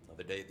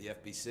 Another day at the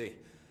FBC.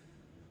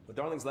 But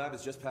Darling's lab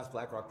is just past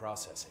Blackrock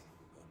processing.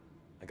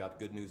 I got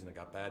good news and I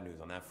got bad news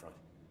on that front.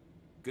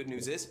 Good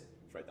news is,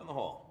 it's right down the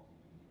hall.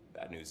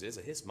 Bad news is,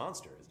 a hiss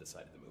monster has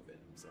decided to move in,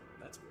 so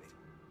that's great.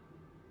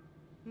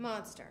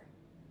 Monster.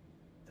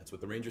 That's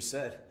what the Rangers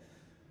said.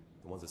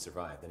 The ones that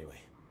survived, anyway.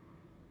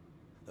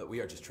 We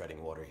are just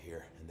treading water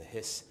here, and the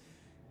hiss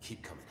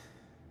keep coming.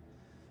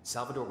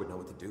 Salvador would know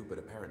what to do, but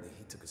apparently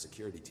he took a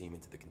security team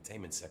into the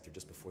containment sector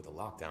just before the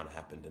lockdown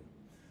happened, and,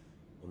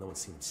 well, no one's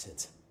seen him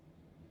since.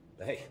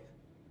 But hey,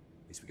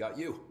 at least we got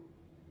you,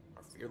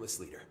 our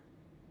fearless leader.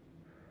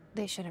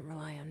 They shouldn't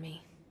rely on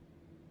me.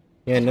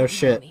 Yeah, no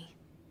shit.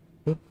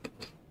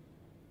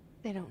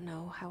 They don't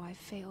know how I've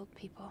failed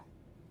people.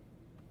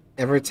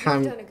 Every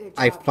time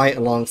I fight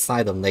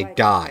alongside them, they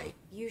die.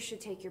 You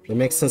should take your it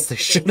makes sense they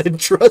shouldn't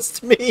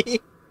trust me.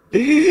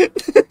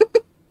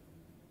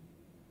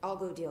 I'll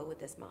go deal with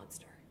this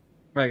monster.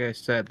 Like I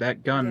said,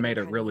 that gun made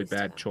a really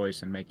bad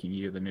choice in making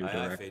you the new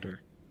director.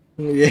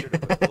 Yeah.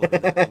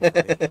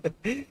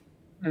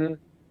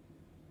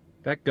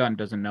 That gun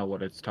doesn't know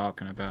what it's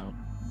talking about.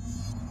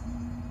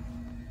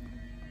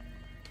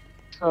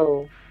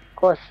 So,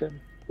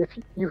 question. If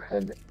you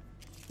had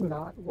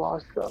not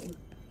lost them,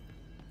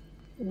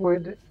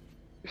 would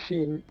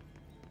she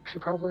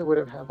probably would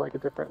have had like a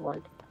different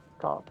like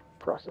thought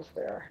process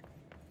there.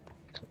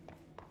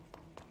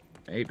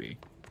 Maybe.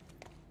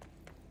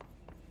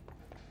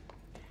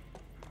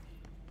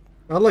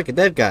 Oh look, a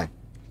dead guy.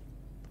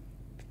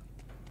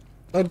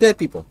 Oh, dead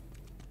people.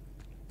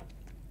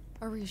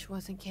 Arish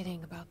wasn't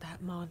kidding about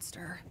that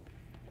monster.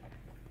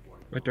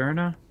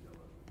 Moderna?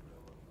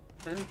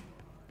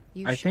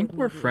 I think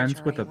we're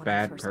friends with a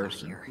bad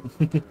person.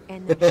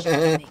 And the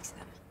machine makes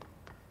them.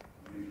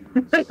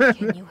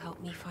 Can you help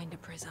me find a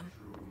prism?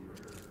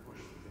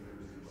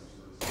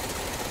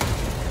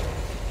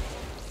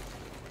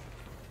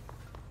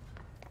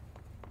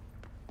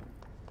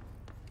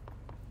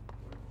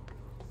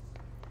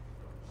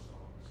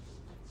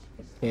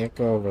 Can't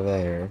go over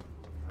there.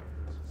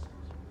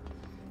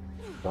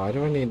 Why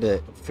do I need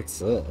to fix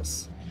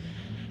this?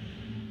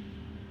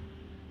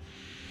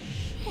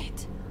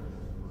 Shit!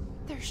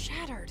 They're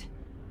shattered.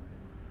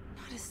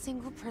 Not a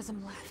single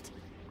prism left.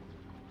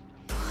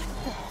 What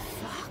the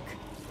fuck?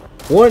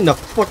 What in the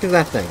fuck is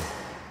that thing?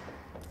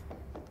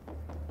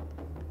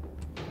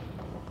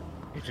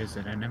 It is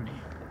an enemy.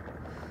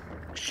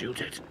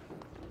 Shoot it.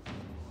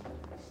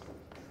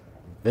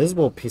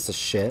 Invisible piece of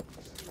shit.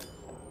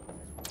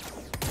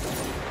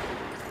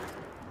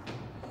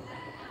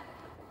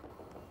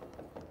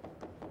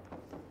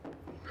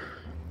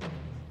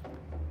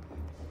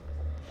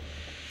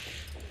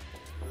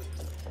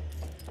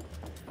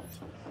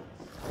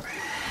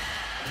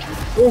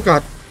 Oh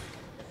god.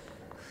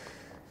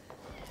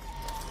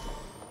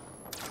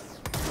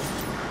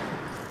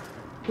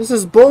 This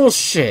is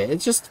bullshit.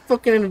 It's just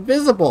fucking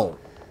invisible.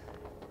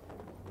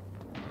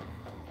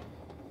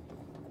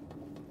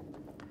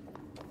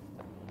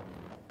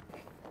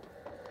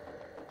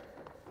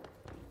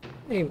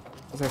 Hey,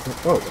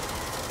 whoa.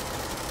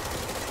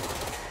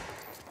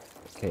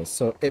 Okay,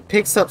 so it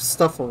picks up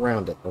stuff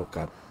around it. Oh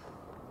god.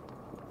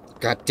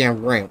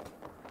 Goddamn ramp.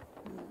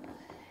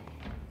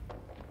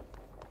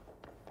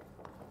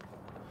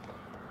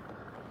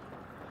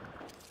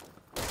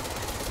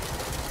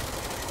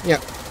 Yeah.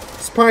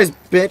 Surprise,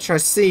 bitch, I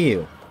see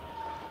you.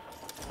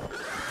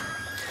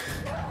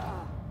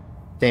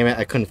 Damn it,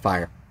 I couldn't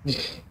fire.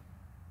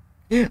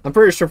 I'm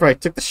pretty sure if I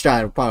took the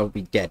shot, I'd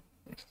probably be dead.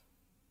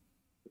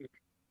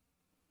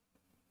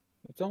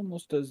 It's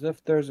almost as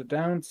if there's a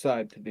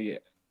downside to the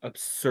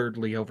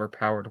absurdly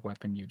overpowered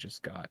weapon you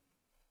just got.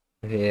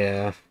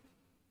 Yeah.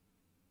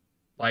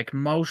 Like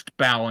most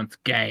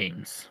balanced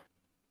games.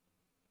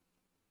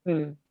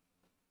 Hmm.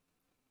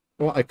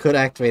 Well, I could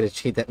activate a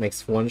cheat that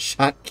makes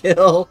one-shot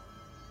kill.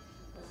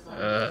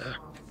 But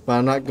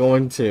I'm not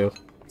going to.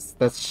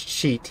 That's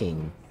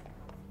cheating.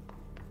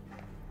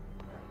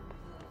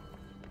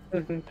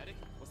 What's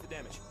the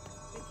damage?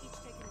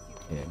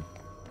 Yeah.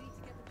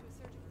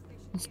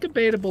 It's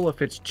debatable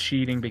if it's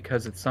cheating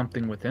because it's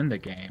something within the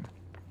game,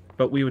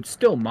 but we would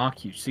still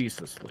mock you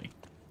ceaselessly.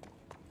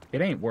 It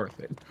ain't worth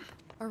it.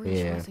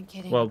 Yeah. Wasn't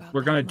kidding Well, about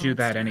we're gonna that do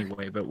that monster.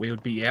 anyway, but we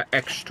would be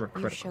extra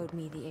You critical. showed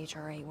me the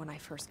HRA when I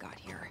first got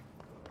here,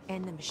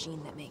 and the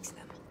machine that makes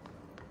them.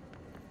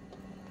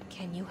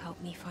 Can you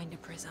help me find a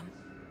prism?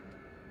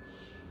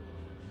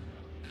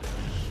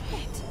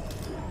 Shit!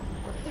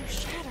 They're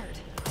shattered.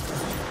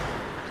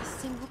 Not a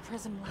single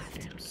prism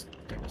left. Damn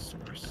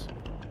Stegosaurus.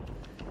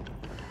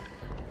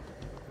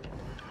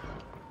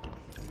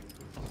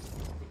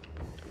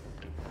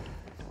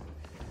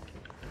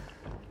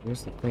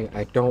 Here's the thing,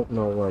 I don't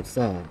know where it's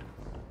at.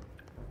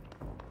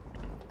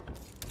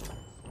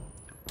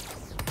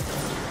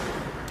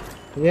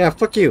 Yeah,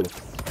 fuck you.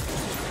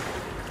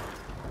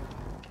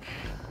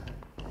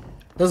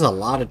 Does a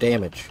lot of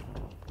damage.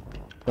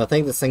 But I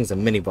think this thing's a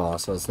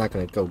mini-boss, so it's not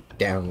gonna go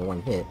down in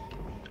one hit.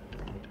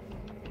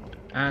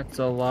 That's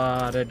a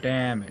lot of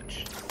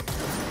damage.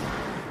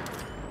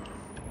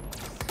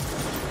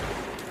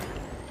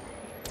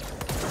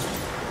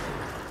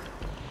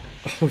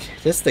 Oh yeah,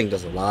 this thing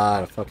does a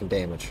lot of fucking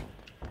damage.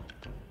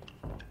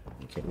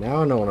 Okay,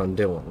 now I know what I'm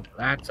doing.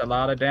 That's a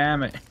lot of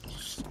damage.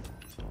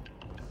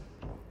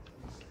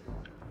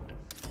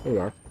 Here we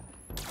are.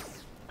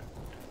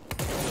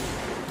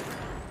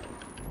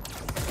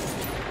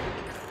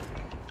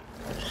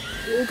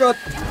 Oh god!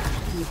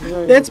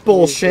 That's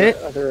bullshit!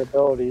 Other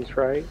abilities,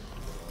 right?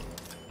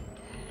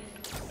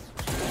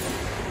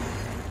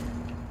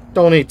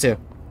 Don't need to.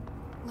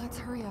 Let's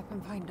hurry up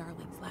and find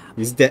Darling's lab.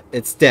 He's dead.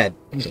 It's dead.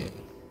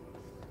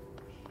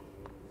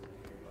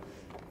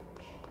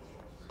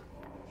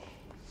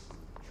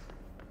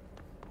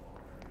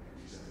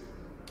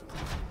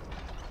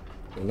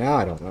 Now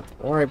I don't have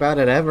to worry about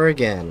it ever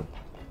again.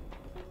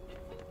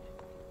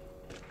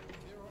 There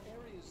are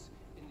areas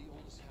in the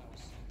oldest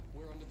house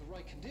where, under the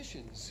right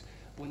conditions,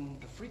 when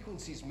the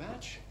frequencies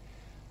match,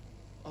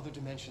 other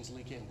dimensions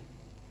leak in.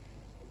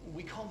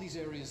 We call these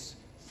areas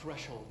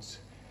thresholds.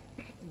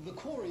 The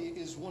quarry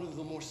is one of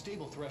the more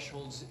stable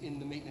thresholds in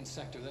the maintenance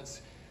sector.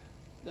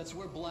 That's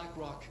where black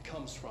rock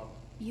comes from.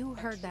 You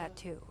heard that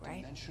too,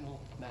 right? Dimensional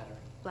matter.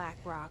 Black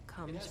rock It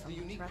comes has from the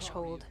the unique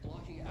threshold.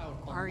 property of blocking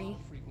out quarry.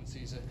 unlocked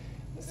frequencies.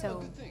 A So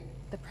good thing.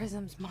 the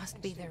prisms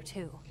must be there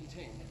too.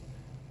 Contained.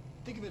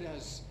 Think of it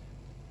as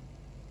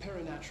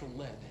paranatural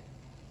lead.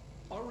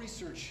 Our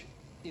research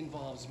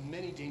involves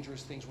many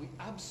dangerous things we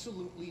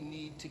absolutely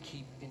need to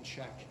keep in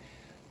check.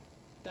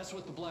 That's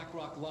what the Black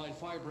Rock Line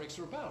fire breaks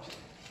are about.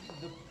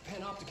 The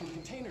panopticon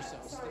container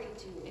cells. Sorry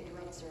to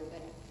interrupt, sir,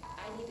 but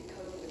I need the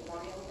code for the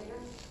quarry elevator.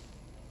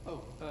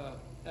 Oh,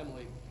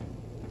 Emily.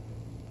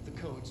 The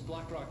code's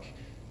Black Rock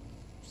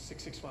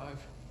 665.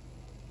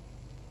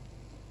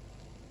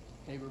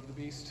 Neighbor of the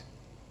Beast.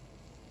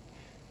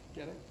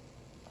 Get it?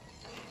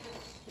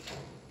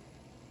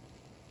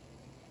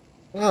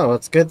 Oh,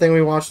 it's a good thing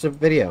we watched the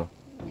video.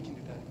 We can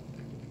do that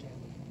again.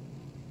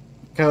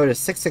 Code is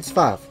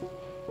 665.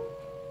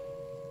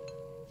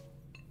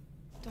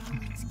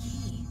 Darling's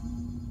key.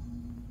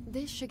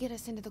 This should get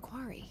us into the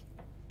quarry.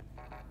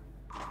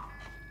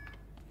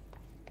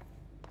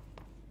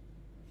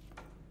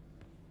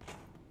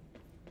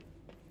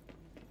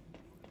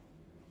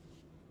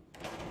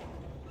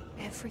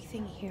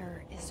 Everything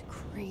here is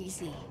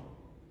crazy.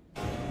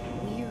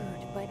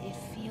 Weird, but it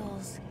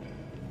feels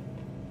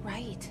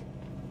right.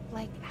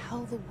 Like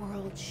how the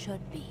world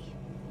should be.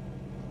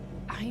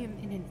 I am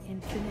in an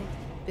infinite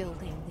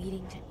building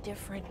leading to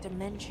different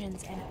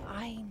dimensions, and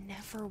I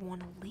never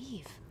want to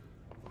leave.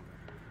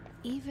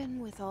 Even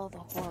with all the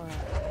horror,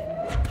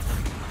 I'm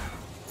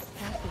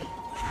happy.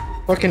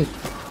 Fucking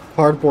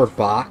cardboard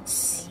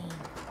box.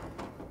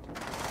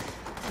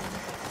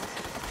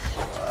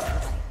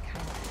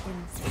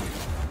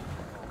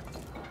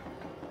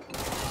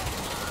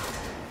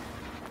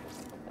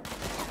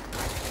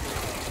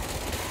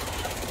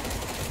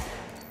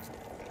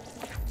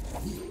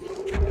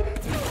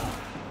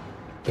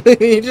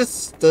 He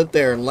just stood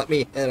there and let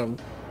me hit him.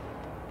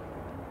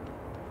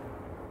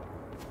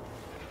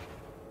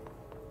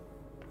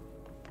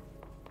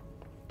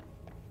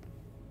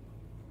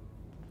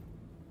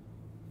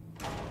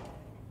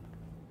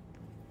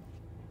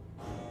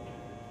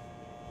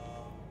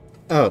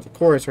 Oh, the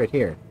core is right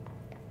here.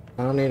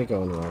 I don't need to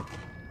go anywhere.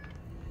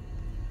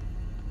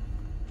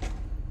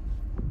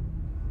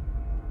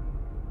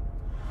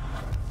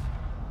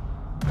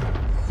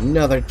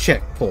 Another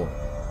checkpoint.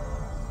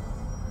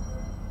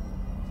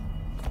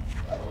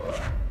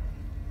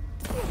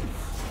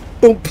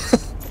 Boom!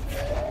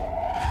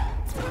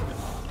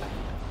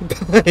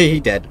 He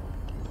dead.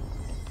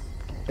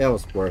 That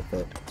was worth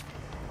it.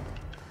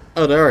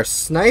 Oh, there are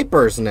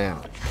snipers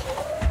now.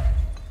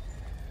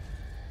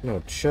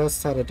 Know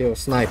just how to deal with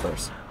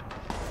snipers.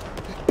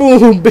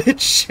 Boom,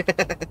 bitch!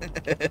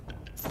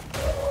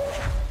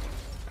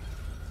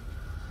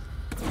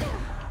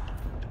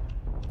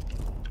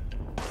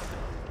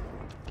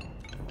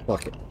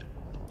 Fuck it.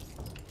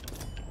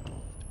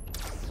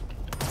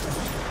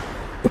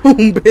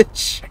 Boom,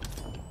 bitch!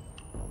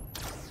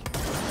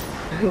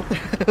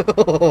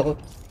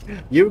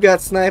 You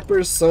got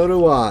snipers, so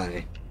do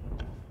I.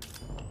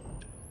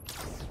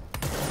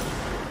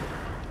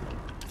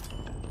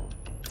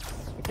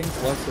 I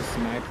think less a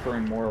sniper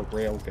and more a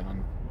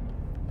railgun.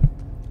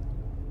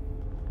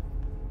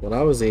 Well,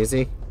 that was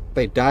easy.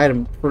 They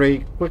died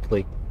pretty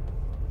quickly.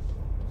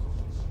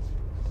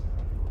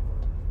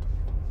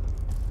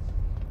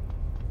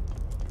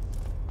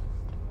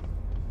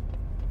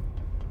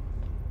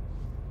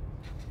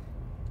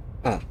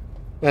 Ah,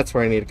 that's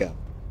where I need to go.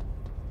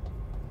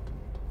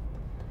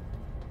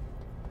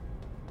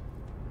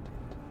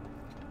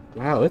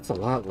 Wow, it's a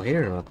lot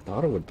later than I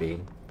thought it would be.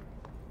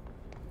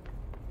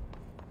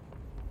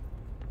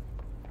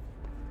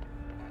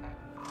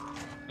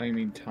 I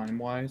mean,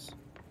 time-wise?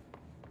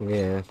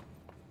 Yeah.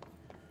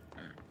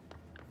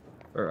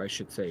 Or I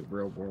should say,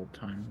 real-world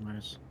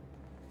time-wise.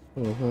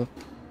 Mm-hmm.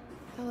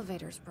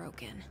 Elevator's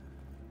broken.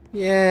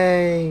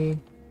 Yay!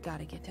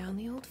 Gotta get down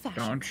the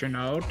old-fashioned. Don't you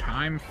know,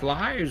 time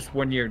flies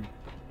when you're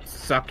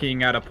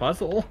sucking at a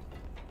puzzle.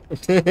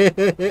 I'm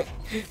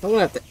gonna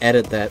have to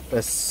edit that.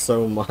 That's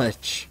so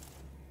much.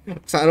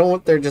 So I don't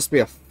want there to just be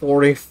a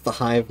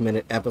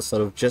 45-minute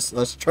episode of just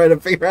let's try to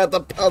figure out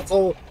the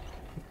puzzle.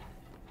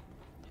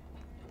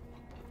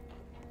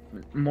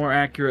 More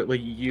accurately,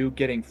 you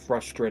getting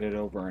frustrated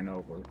over and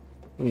over.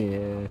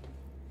 Yeah.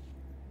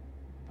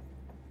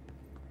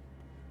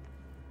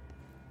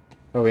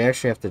 Oh, we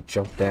actually have to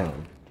jump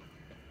down.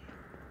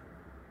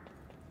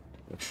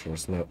 Make sure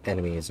there's no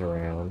enemies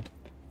around.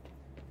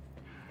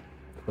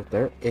 But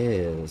there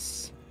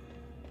is.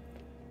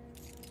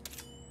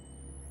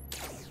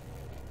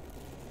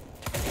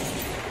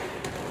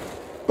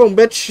 Boom,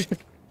 bitch!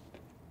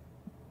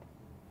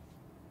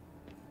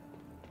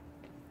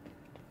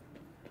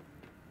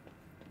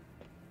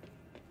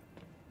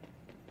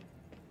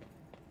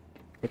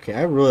 Okay,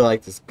 I really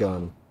like this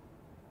gun.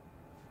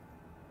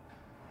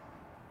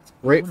 It's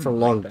great for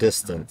long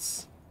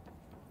distance.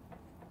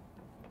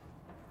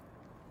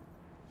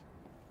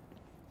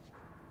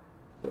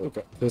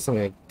 Okay, there's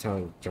something I tell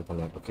him to jump on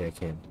that. Okay, I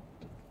can.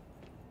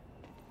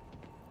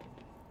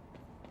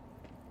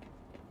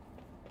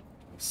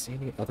 See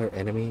any other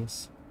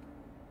enemies?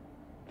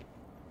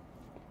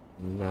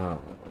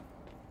 No.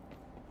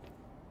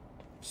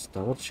 Just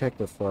double check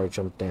before I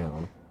jump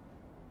down.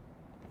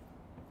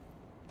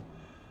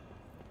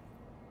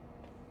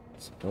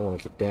 So I don't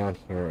want to get down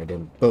here and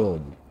then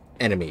boom,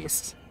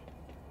 enemies.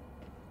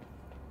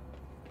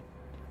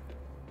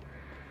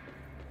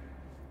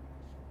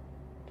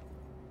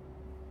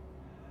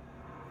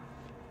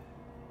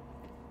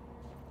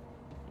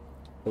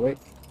 Wait.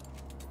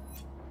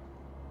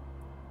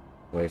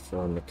 Wait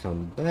for him to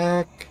come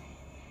back.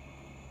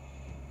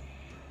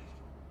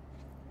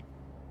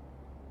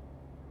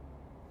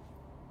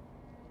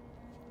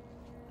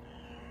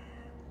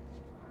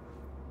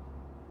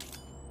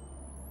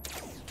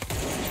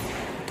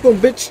 Boom,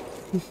 bitch!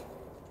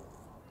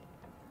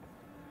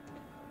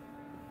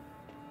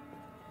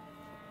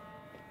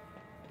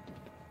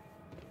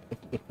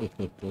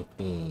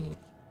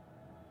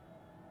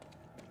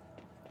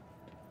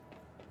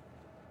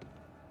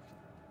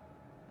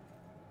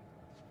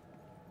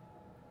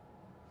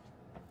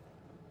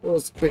 What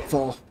was a quick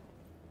fall?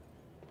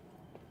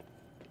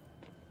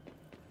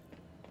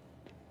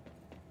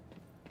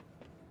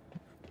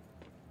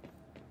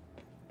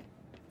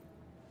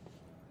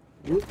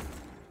 Whoop.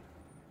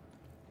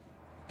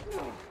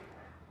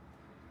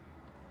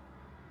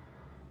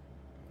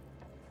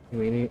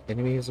 Any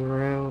enemies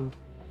around?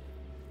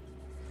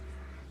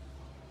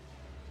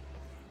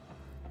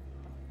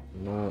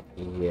 Not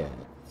yet.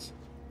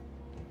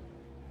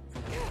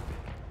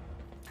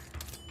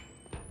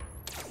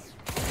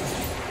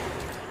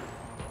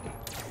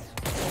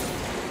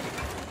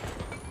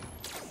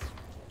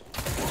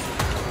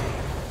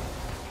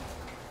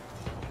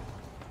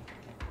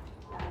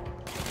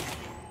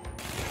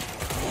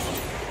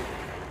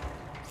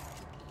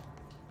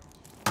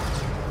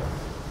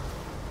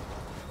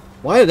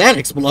 Why did that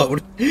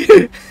explode?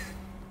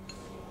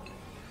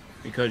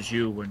 Because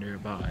you were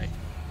nearby.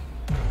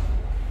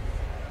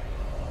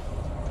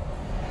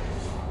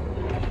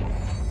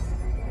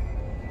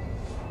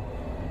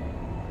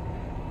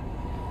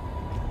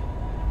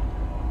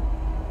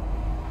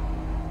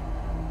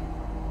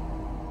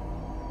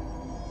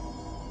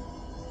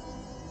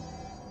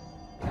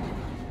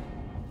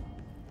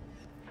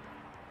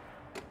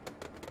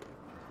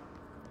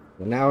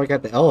 Well, now we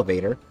got the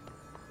elevator.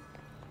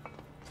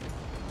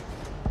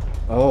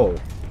 Oh.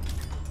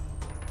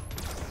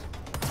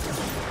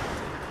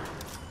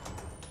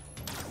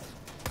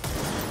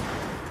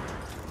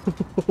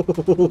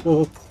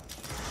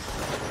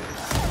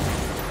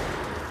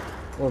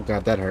 Oh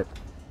god, that hurt.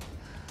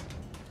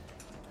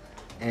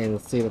 And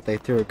let's see that they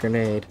threw a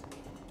grenade.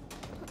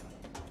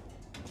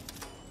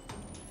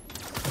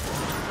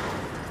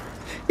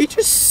 He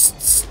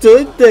just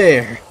stood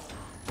there!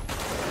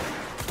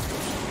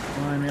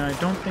 Well, I mean, I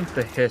don't think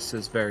the hiss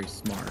is very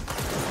smart.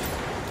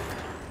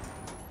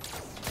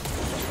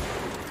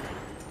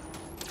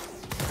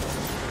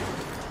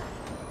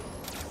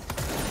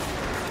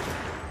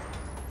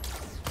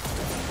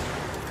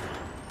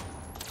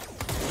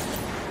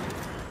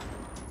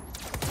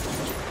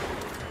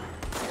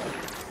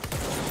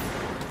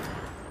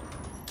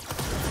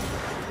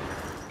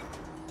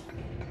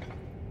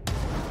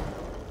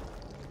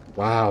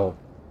 Wow.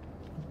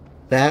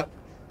 That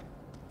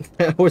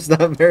was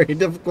not a very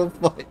difficult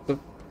fight to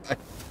fight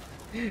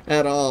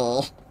at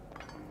all.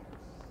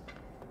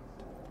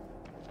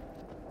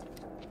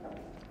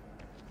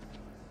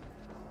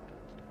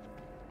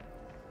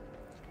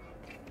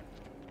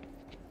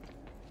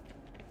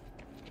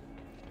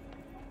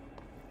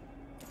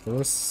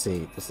 Let's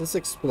see. Does this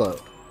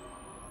explode?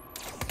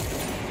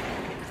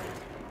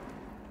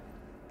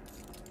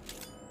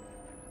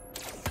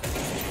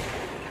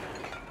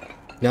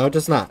 No, it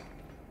does not.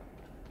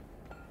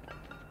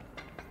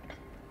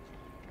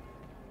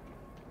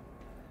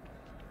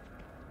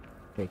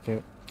 We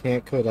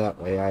can't go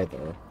that way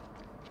either.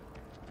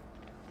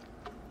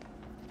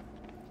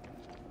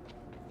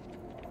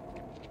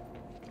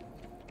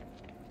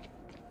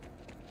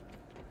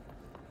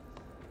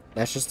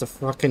 That's just a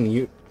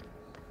fucking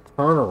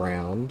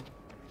turnaround.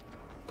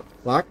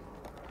 Lock.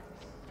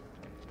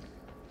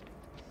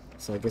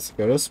 So I guess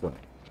go this way.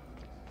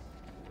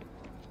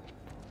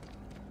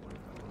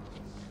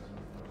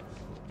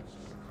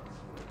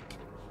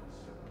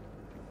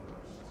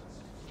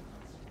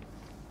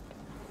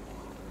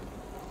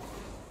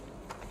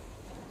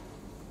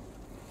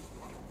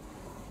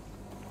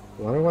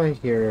 Why do I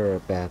hear a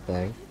bad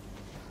thing?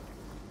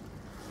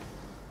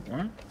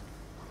 What?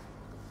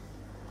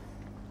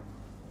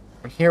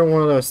 I hear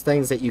one of those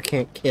things that you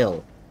can't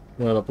kill.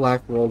 One of the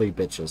black rolly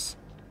bitches.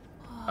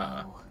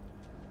 Oh.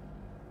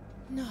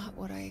 Not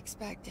what I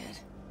expected.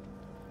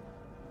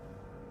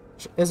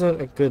 Which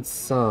isn't a good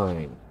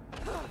sign.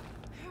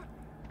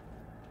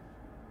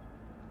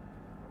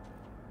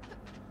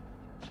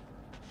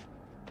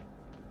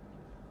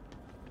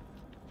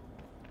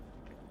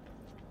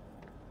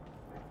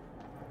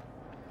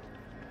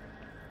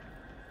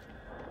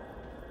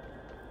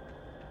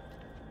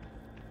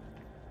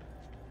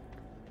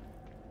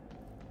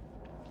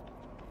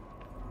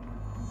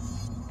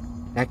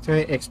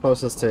 Activate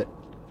explosives to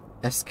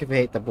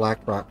excavate the Black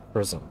Rock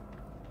Prism.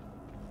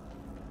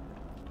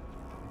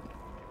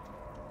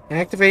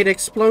 Activate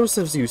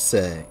explosives, you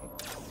say?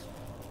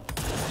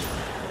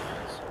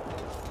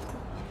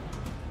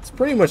 It's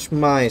pretty much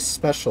my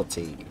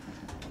specialty.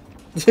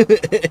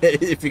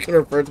 If you can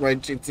refer to my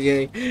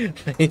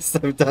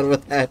GTA, I'm done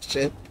with that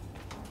shit.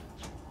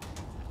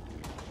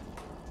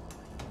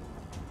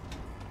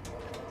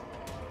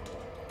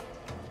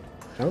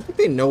 I don't think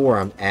they know where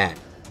I'm at.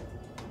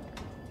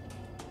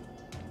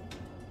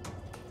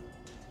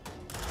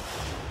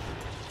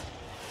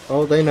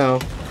 Oh, they know.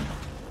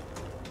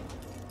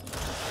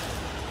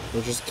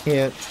 We just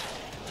can't.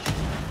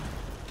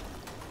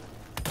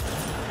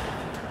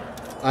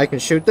 I can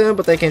shoot them,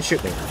 but they can't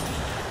shoot me.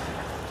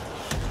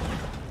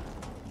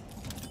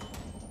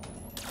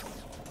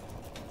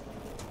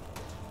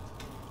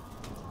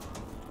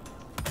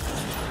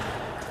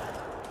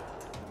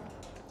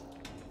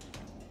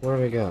 Where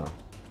do we go?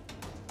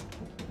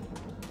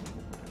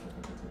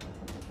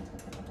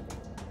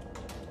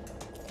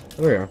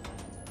 There we are.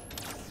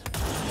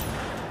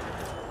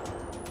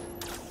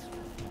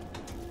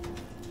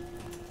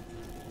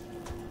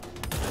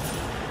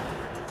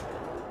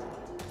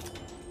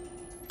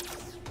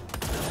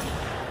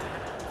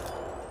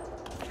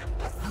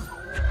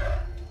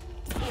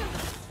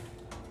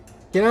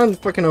 Get on the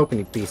fucking open,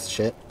 you piece of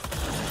shit.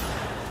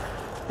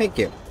 Thank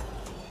you.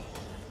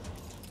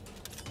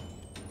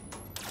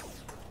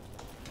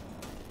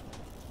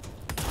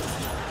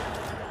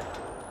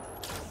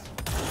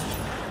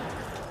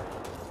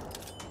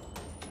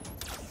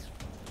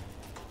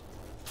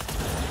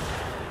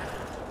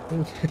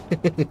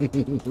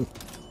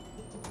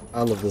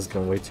 I love this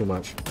gun way too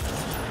much.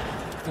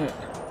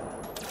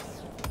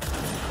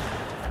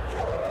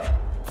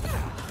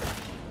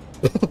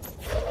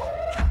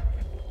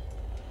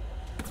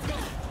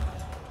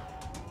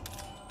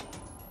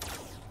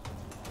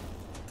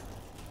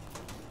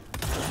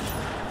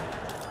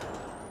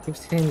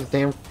 keeps hitting the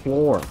damn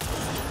floor.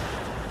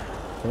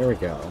 There we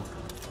go.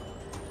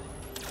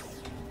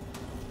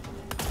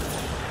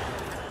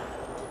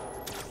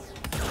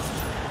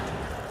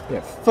 Yeah,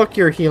 fuck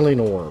your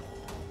healing orb.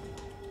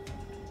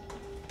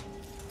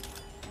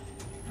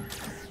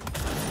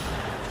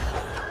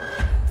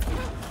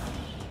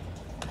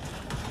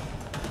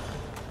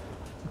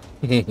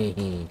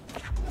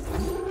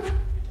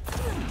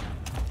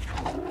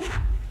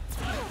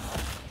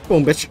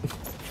 Boom, bitch.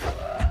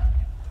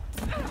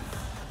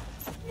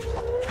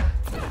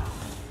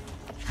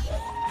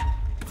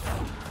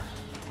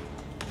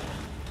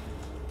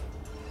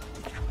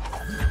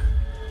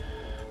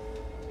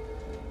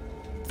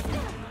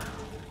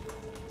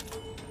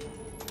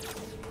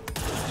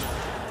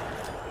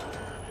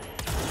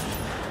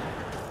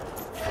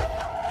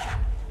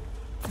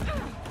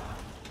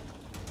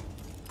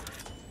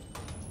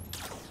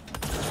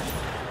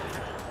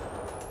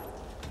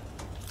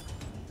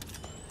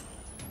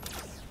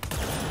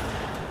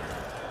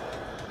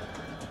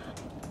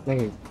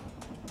 Nigga,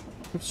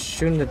 keep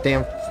shooting the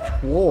damn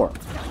floor.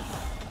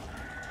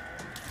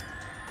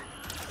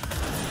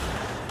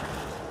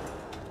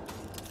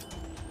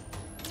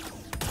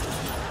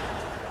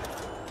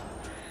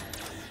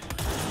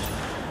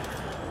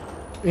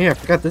 Yeah, I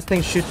forgot this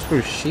thing shoots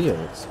through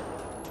shields.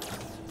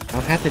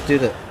 I'll have to do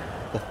the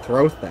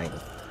throw thing.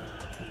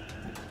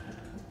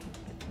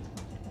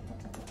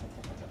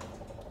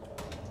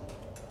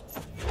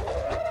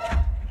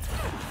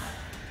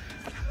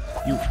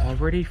 You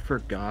already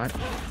forgot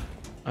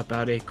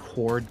about a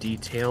core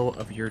detail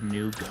of your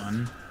new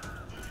gun?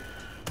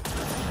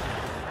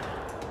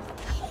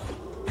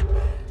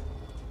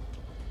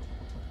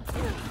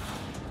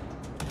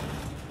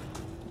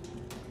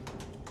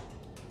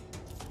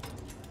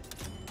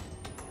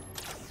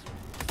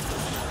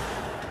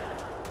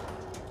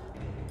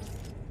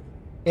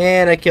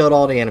 And I killed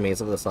all the enemies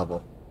of this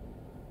level.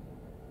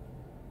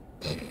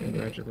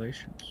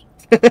 Congratulations.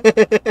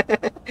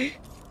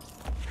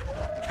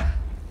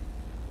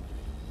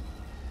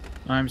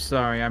 I'm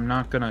sorry, I'm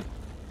not gonna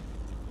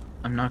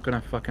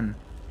fucking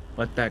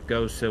let that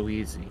go so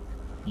easy.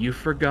 You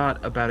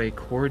forgot about a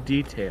core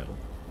detail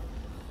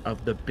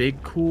of the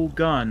big cool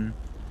gun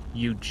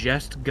you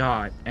just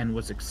got and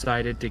was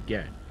excited to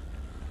get.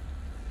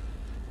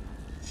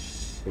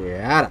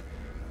 Shut up.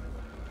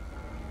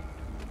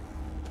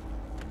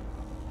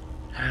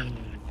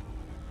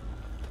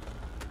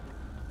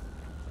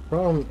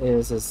 Problem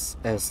is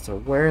as to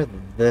where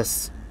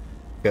this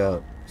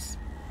goes.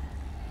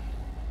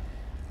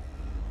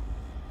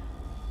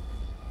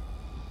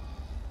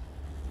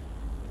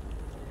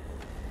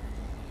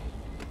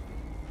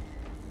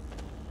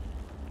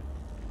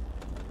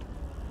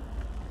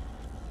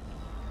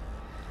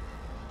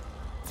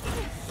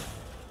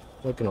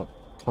 Looking up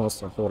toss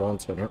to hold on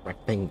to and hurt my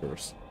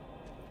fingers.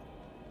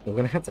 I'm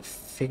gonna have to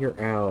figure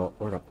out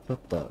where to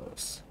put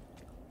those.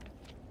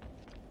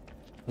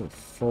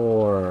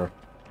 Before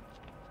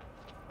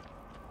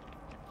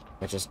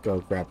I just go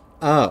grab.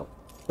 Oh,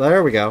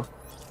 there we go.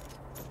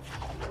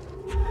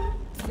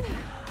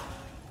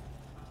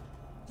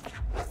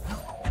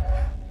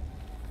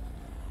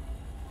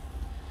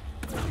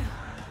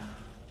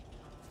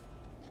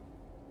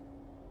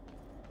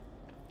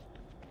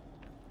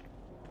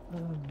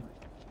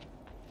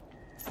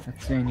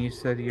 That's saying you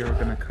said you were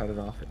gonna cut it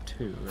off at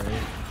 2,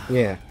 right?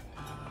 Yeah.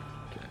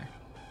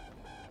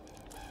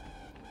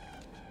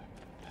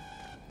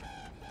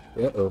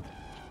 Okay. Uh-oh.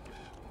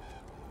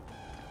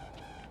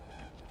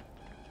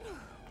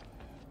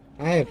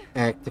 I have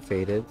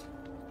activated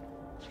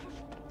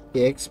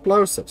the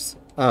explosives.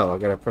 Oh, I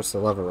gotta press the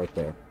lever right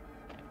there.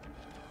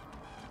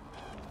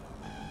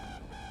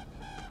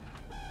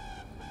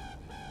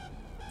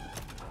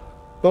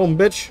 Boom,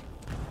 bitch.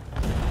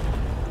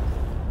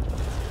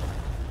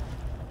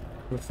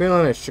 I'm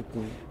feeling I should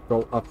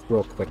go up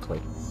real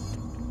quickly.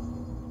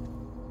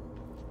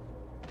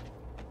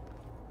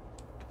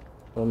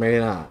 Or maybe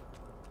not.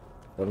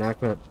 They're not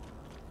gonna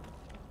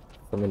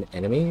summon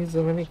enemies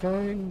of any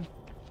kind?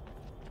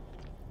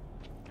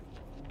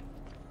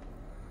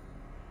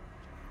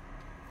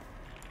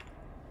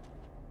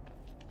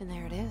 And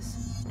there it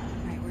is,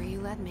 right where you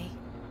led me.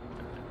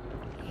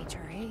 The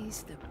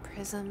HRAs, the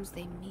prisms,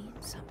 they mean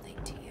something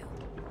to you.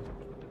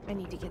 I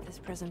need to get this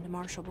prism to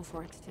Marshall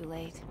before it's too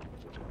late.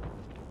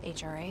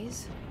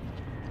 HRAs?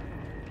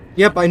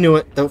 Yep, I knew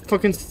it. The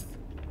fucking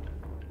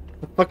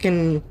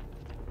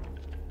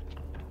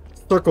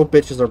circle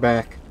bitches are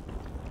back.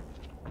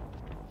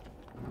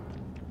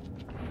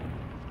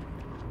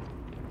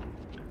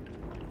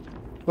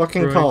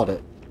 Fucking Right. called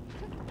it.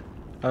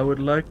 I would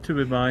like to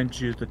remind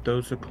you that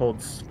those are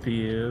called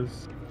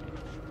spheres.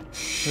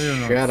 They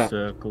are Shut not up.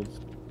 circles.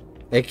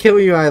 They kill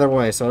you either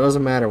way, so it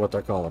doesn't matter what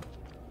they're called.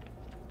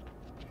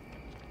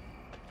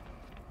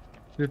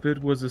 If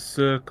it was a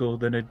circle,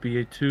 then it'd be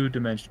a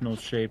 2-dimensional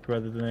shape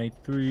rather than a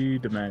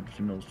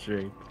 3-dimensional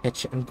shape.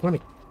 Hatchet, I'm gonna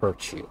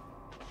hurt you.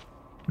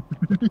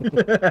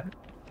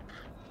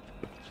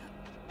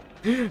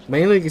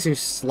 Mainly because you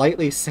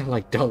slightly sound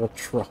like Donald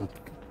Trump.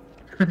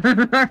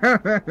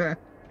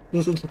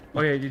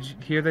 Oh yeah, did you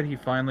hear that he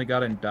finally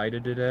got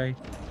indicted today?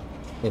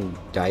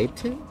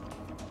 Indicted?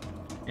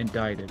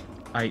 Indicted,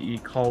 i.e.,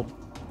 called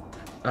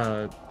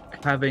uh,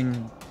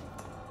 having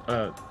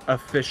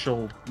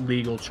official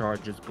legal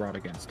charges brought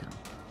against him.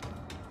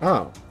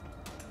 Oh.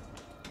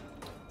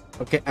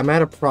 Okay, I'm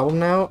at a problem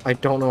now. I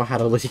don't know how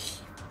to leave.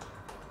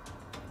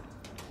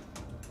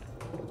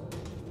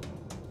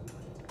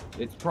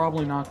 It's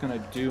probably not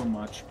gonna do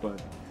much,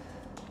 but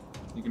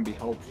you can be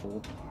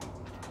hopeful.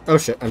 Oh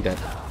shit, I'm dead.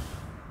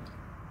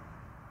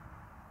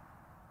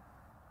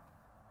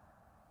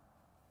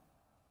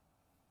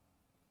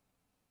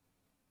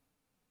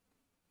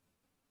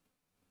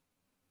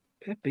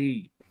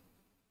 Peppy.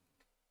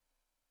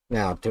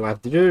 Now, do I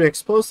have to do the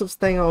explosives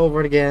thing over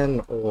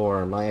again,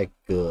 or am I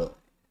good?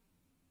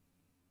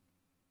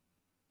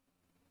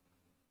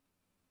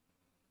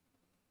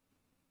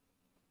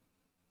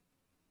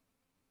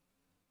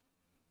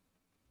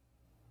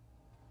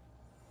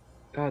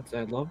 God,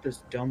 I love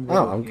this dumb Oh,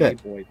 little I'm gay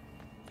good. boy.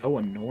 So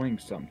annoying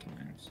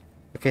sometimes.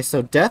 Okay,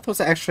 so death was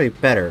actually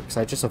better, because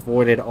I just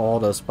avoided all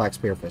those black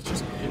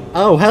spearfishes.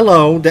 Oh,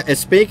 hello!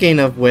 Speaking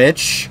of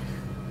which...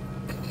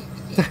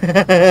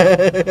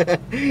 I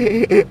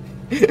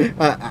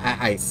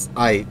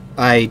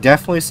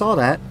definitely saw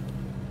that.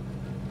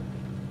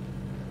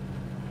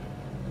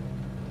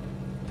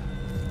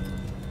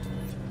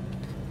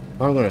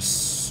 I'm gonna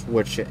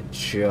switch it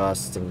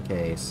just in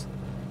case.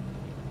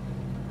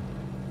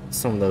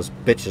 Some of those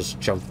bitches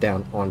jump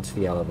down onto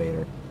the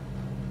elevator.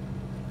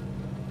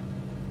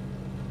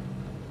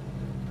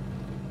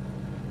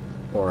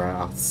 Or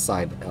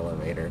outside the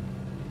elevator.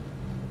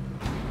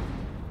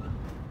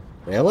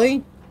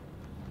 Really?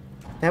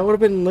 That would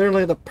have been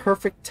literally the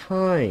perfect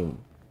time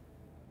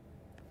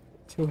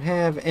to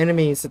have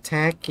enemies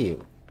attack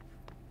you.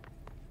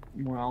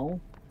 Well,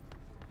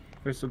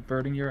 they're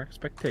subverting your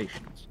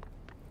expectations.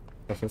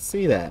 I can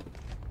see that.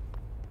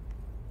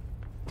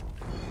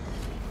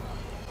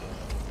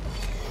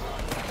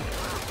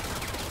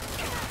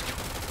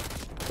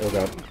 Oh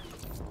god.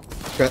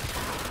 Got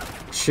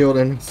shield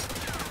enemies.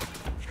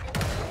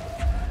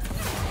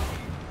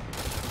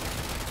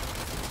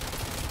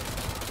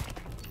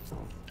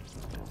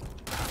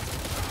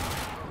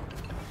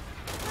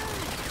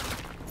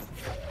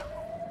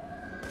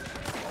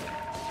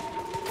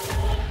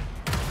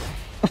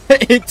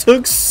 It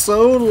took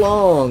so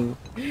long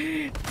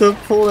to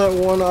pull that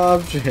one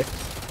object.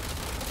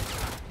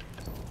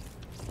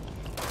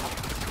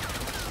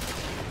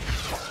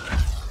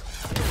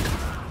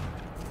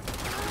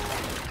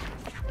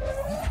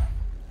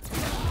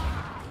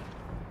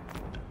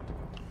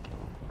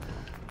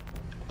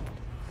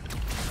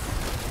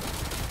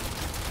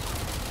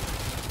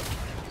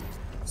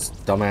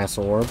 Dumbass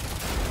orb.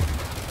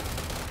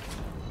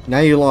 Now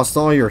you lost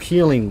all your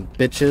healing,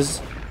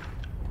 bitches.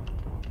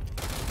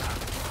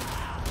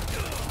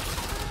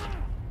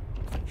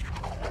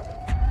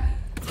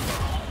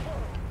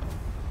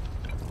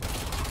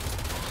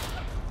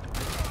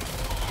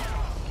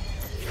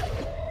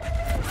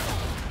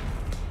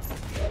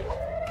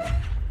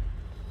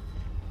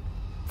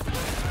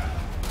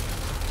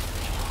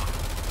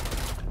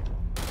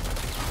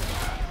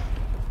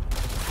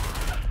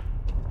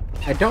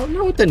 I don't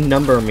know what the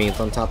number means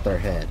on top of their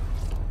head.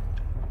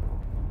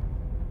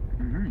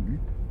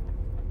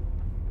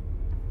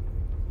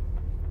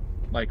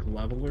 Like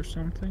level or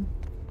something?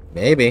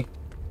 Maybe.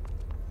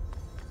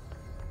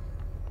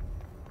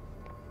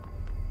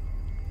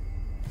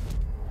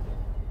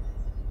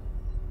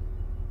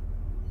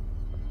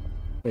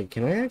 Wait,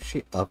 can I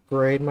actually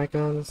upgrade my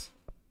guns?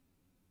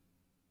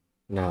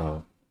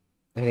 No.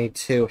 I need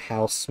 2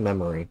 house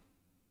memory.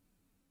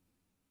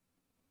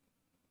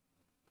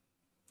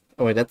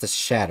 Oh wait, that's a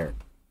shatter.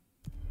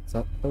 Is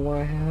that the one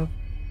I have?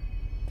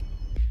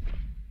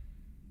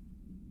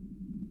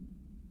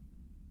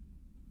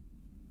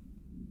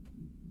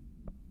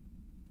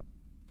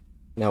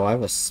 No, I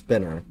have a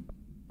spinner.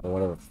 Or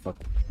whatever the fuck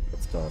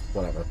it's called.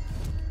 Whatever.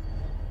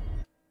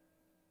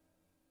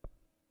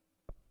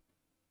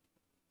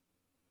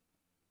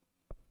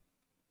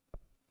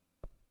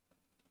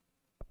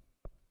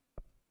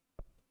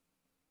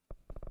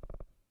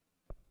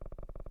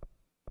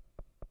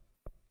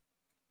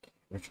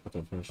 Ritual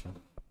definition.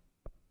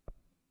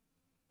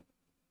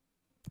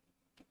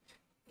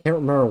 Can't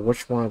remember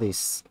which one of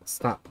these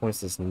stop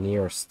points is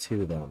nearest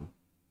to them.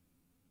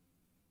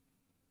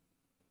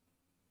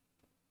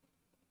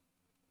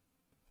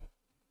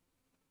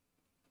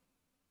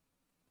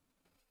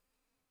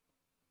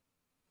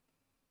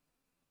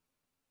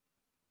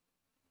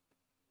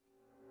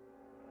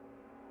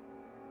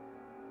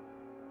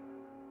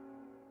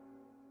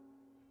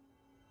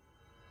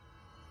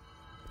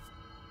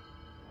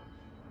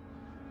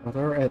 Oh,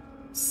 they're at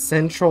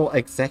Central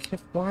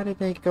Executive? Why did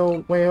they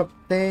go way up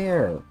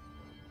there?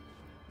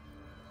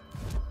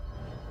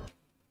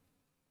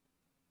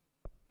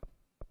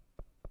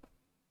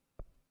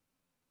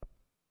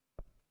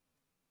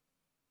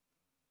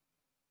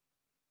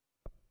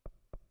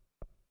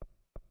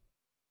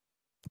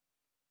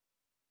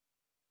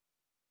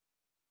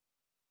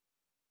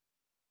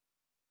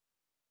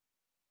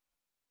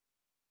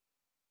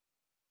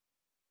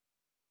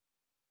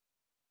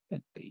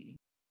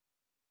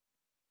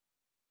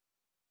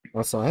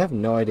 Also, I have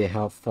no idea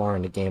how far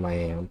in the game I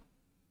am.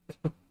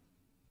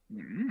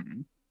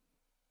 Mm.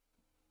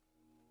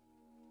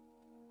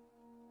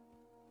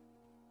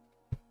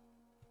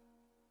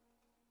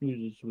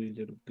 He's a sweet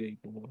little gay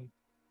boy.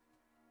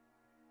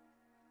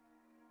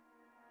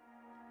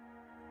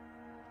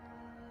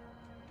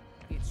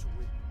 It's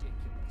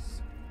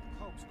ridiculous.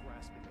 Pope's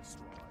grasping at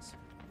straws.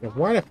 Now,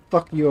 why the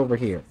fuck are you over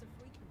here?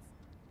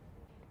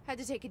 Had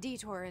to take a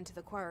detour into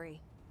the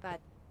quarry, but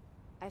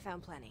I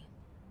found plenty.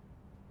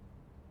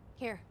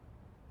 Here.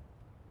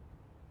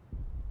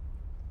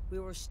 We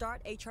will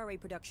start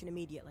HRA production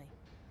immediately.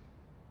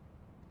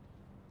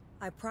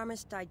 I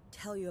promised I'd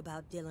tell you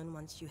about Dylan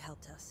once you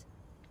helped us.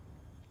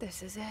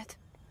 This is it.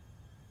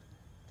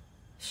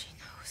 She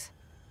knows.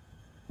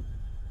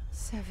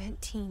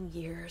 17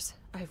 years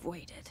I've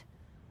waited.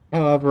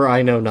 However,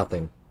 I know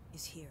nothing.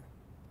 Is here.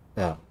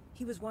 Oh.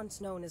 He was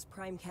once known as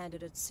Prime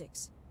Candidate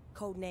 6,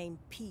 codenamed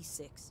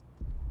P6.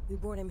 We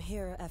brought him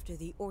here after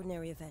the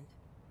ordinary event.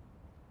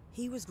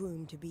 He was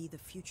groomed to be the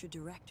future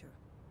director.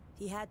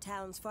 He had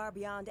talents far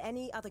beyond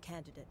any other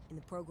candidate in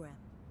the program.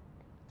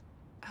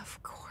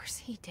 Of course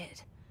he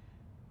did.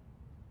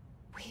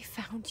 We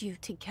found you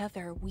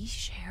together. We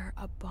share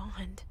a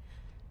bond.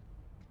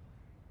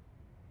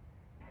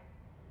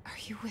 Are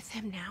you with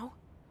him now?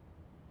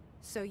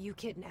 So you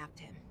kidnapped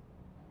him?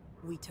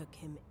 We took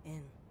him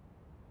in.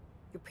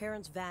 Your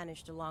parents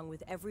vanished along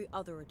with every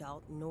other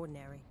adult in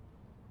Ordinary.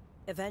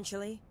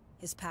 Eventually,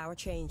 his power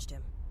changed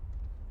him.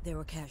 There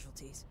were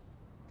casualties.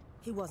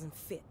 He wasn't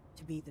fit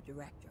to be the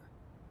director.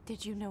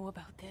 Did you know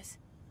about this?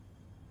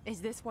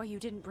 Is this why you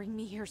didn't bring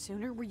me here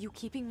sooner? Were you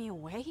keeping me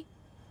away?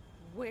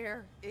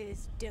 Where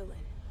is Dylan?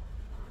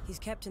 He's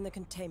kept in the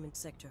containment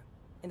sector,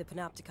 in the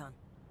Panopticon.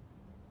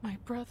 My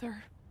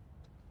brother.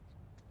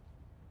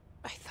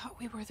 I thought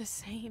we were the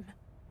same.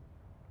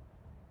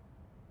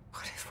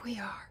 What if we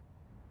are?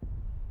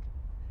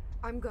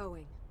 I'm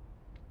going.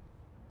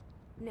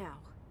 Now.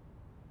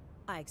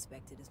 I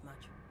expected as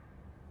much.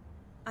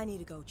 I need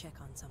to go check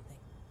on something.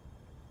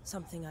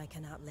 Something I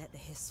cannot let the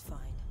Hiss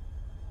find.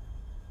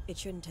 It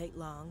shouldn't take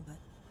long, but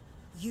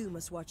you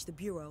must watch the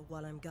Bureau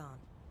while I'm gone.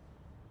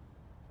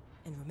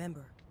 And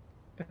remember,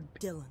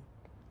 Dylan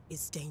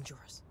is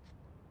dangerous.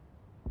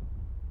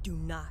 Do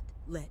not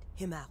let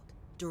him out,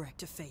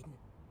 Director Faden.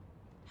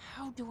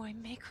 How do I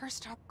make her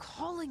stop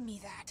calling me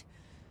that?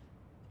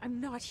 I'm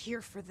not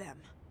here for them.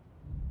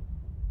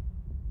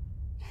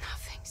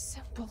 Nothing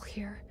simple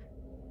here.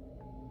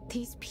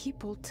 These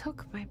people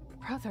took my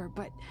brother,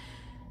 but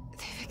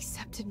they've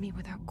accepted me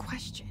without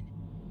question.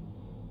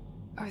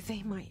 Are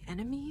they my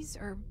enemies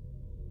or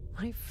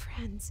my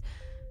friends?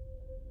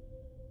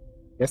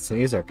 Yes,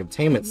 these are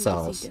containment I need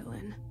cells. to see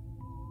Dylan.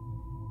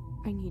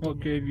 I need What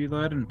to gave you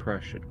that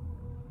impression?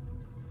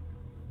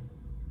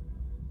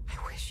 I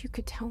wish you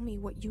could tell me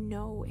what you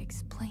know,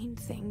 explain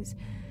things.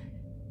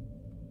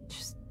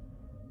 Just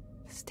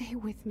stay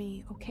with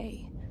me,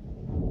 okay?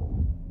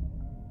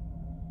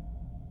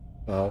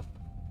 Well,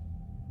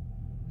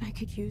 I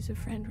could use a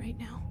friend right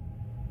now.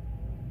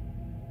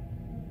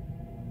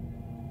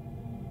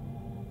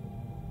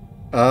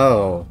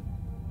 oh.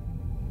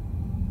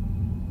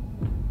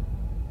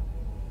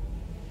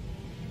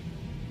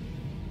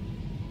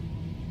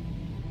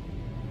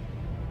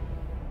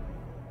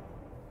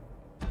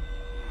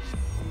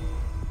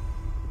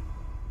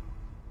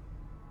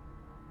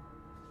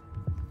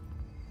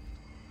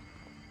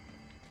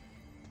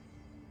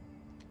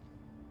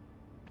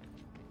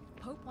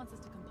 Pope wants us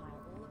to compile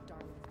all of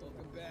Darwin's data.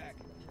 Welcome back.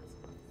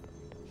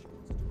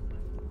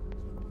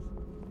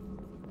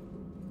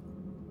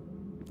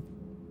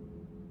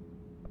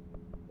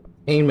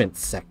 Containment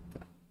sector.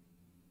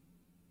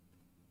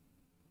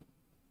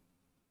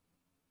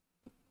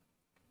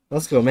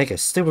 Let's go make a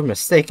stupid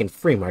mistake and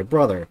free my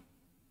brother.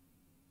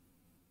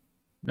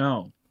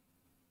 No.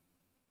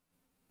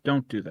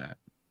 Don't do that.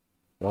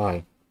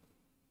 Why?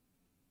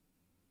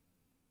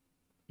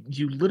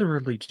 You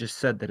literally just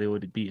said that it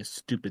would be a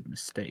stupid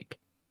mistake.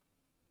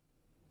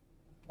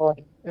 Well,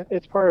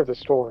 it's part of the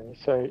story,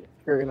 so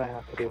you're gonna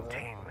have to do it.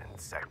 Containment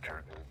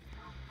sector.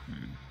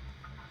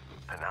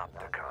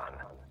 Panopticon.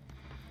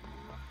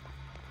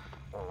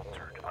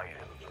 Altered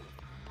items.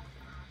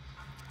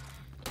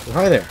 Oh,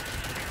 hi there.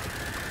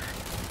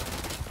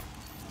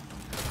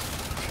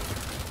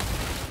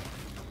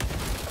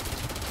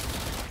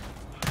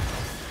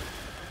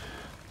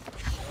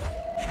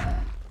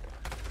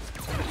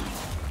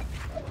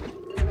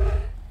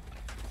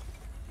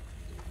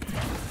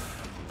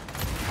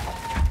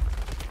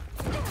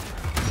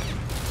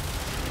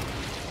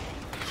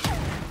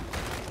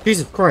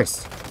 Jesus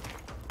Christ.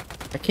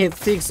 I can't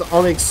see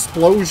all the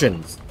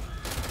explosions.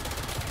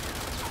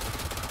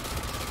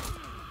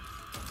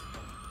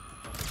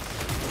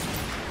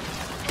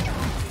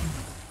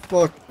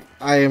 Fuck,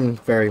 I am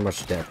very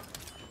much dead.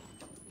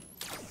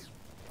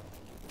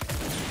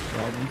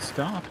 Well, then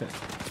stop it.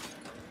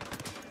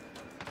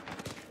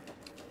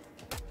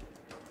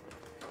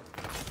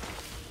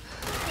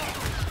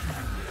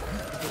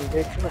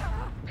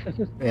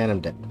 And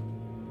I'm dead.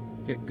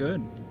 Get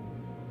good.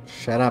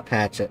 Shut up,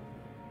 Hatchet.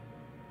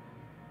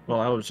 Well,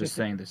 I was just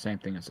saying the same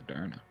thing as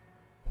Aderna.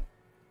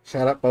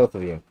 Shut up, both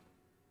of you.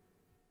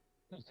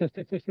 I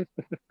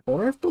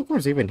wonder if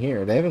Bookworm's even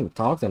here. They haven't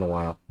talked in a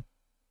while.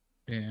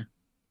 Yeah.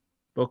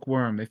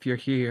 Bookworm, if you're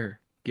here,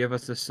 give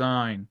us a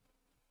sign.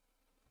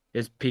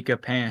 Is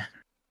Pika Pan.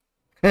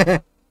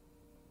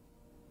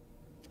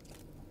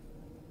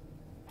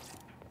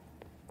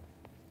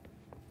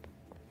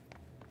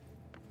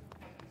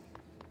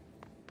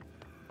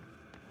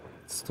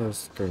 It's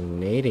those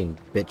grenading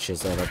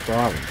bitches that are a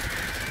problem.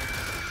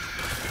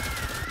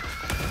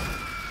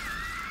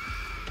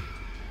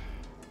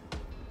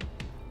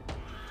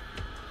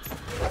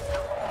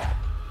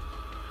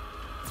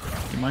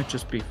 You might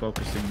just be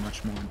focusing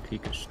much more on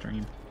Pika's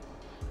stream.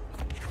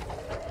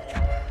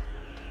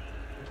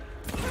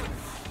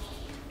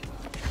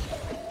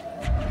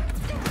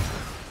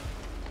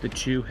 The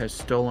Jew has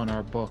stolen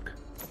our book.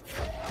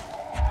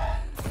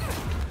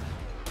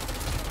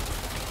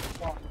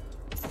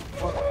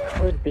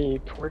 Could be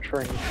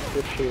torturing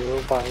the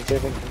Jew by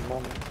giving him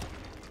money.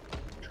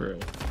 True.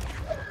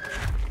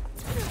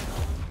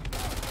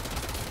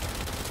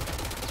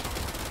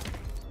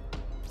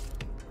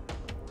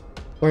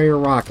 Where your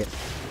rocket?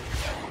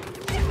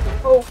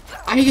 Oh,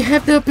 I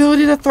have the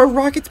ability to throw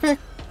rockets back?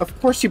 Of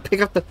course you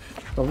pick up the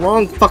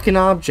wrong fucking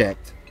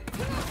object.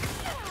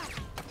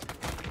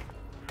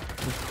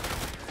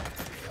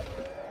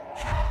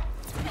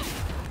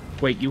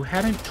 Wait, you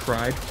hadn't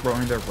tried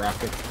throwing the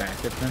rockets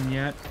back at them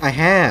yet? I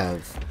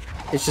have.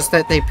 It's just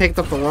that they picked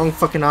up the wrong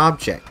fucking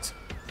object.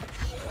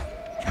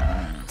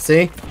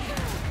 See?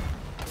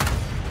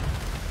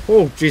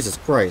 Oh, Jesus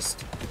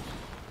Christ.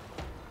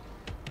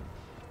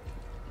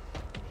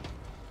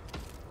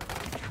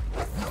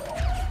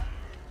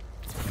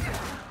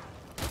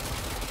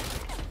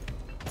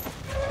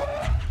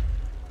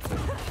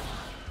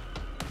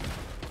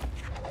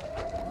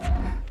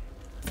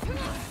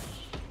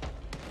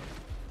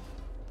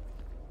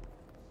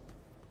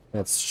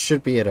 That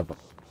should be it.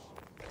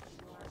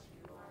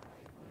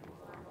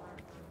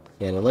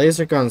 Yeah, the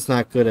laser gun's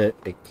not good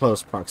at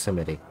close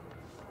proximity.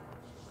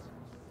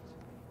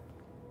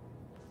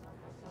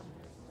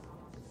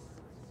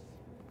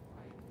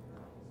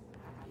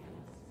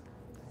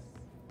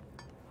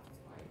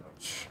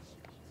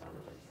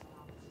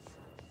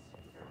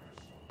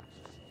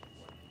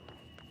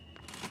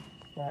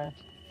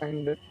 That's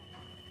kind of,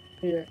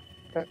 yeah,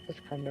 that was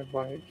kind of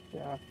like,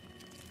 yeah,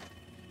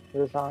 the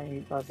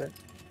design of it.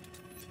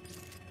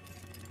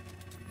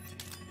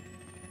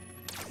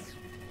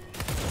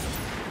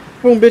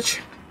 Boom, bitch.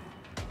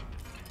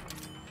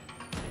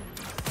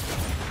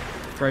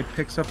 Bright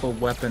picks up a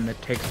weapon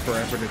that takes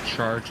forever to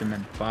charge and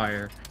then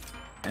fire.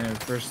 And her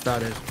first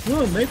thought is,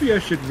 well, maybe I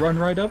should run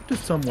right up to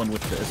someone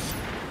with this.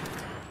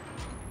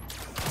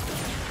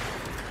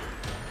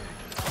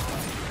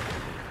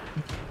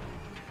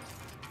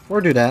 Or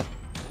do that.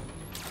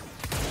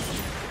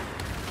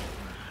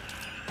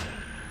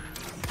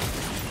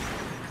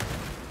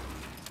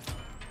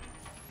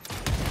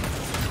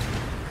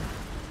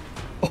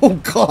 Oh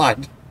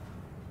God!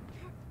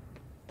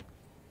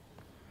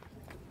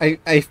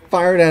 I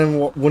fired at him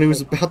when he was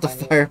about to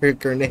fire a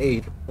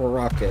grenade or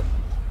rocket.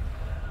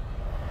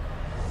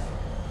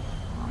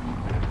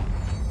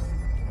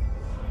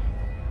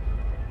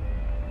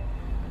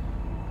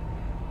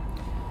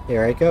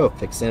 Here I go,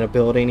 fixing a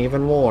building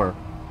even more.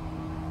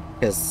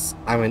 Because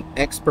I'm an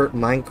expert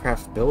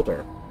Minecraft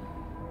builder.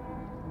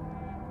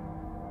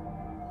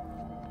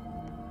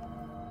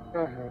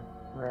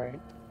 Right.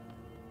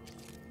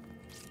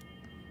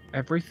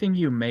 Everything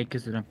you make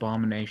is an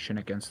abomination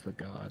against the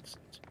gods.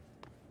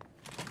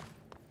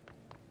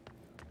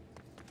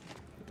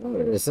 No,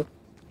 it isn't.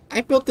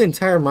 I built the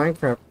entire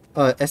Minecraft,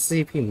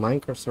 SCP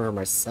Minecraft server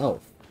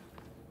myself.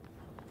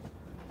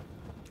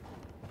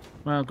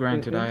 Well,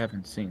 granted, I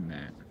haven't seen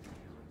that.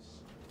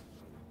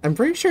 I'm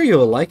pretty sure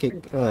you'll like it,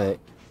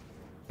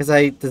 because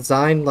I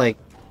designed, like,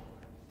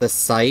 the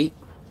site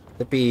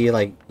to be,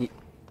 like,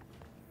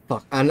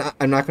 fuck, I'm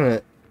not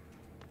gonna,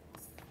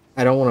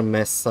 I don't want to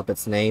mess up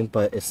its name,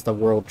 but it's the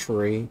World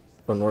Tree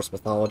from Norse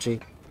mythology.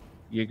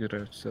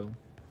 Yggdrasil.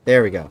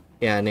 There we go.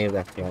 Yeah, I named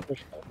after that.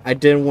 I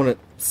didn't want to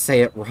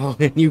say it wrong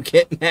and you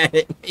get mad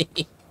at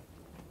me.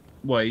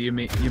 What, you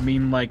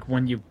mean like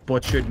when you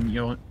butchered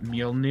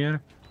Mjolnir?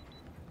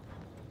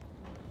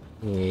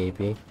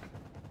 Maybe.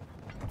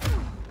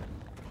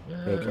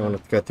 Okay, I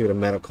want to go through the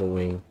medical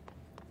wing.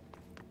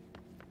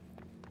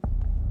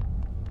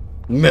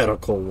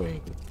 Medical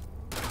wing.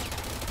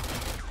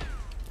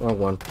 Wrong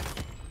one.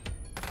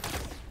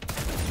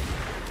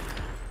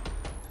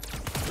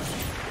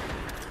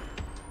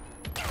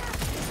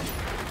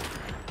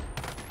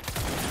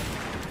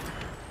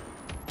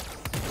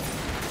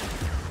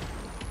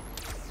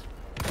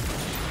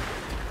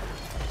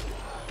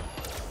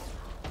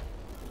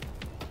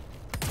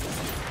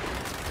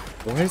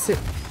 Why is it...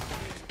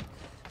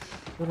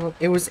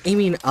 It was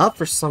aiming up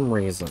for some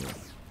reason.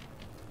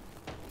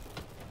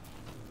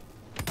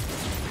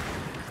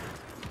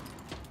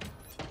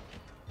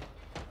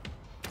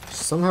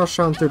 Somehow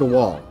shot him through the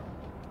wall.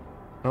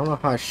 I don't know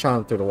how I shot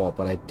him through the wall,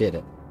 but I did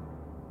it.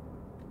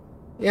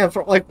 Yeah,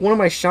 for like one of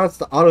my shots,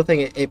 the auto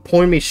thing, it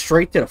pointed me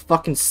straight to the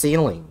fucking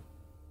ceiling.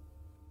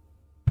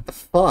 What the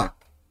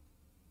fuck?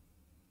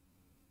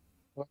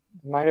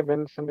 Might have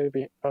been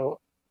somebody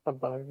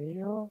above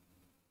you.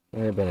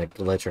 Might have been a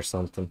glitch or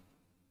something.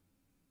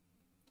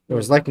 There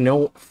was Hmm. like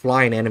no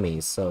flying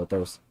enemies, so there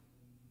was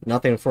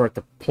nothing for it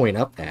to point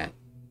up at.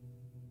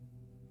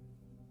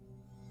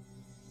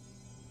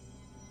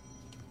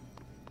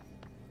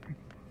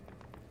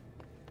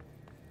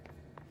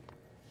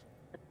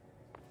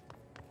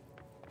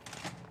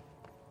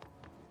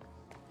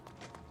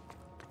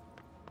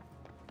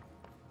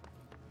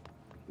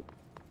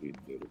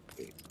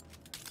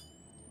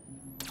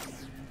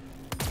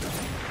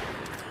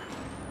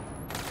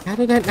 How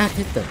did that not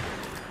hit them?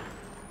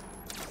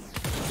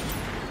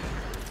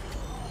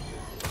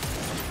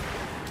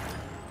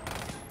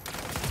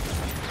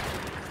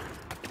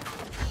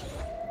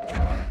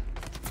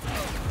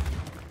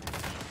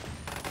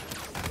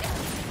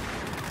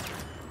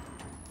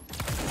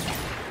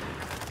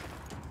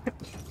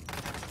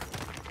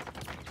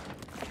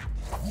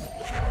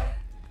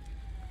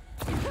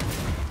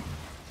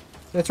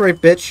 That's right,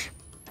 bitch.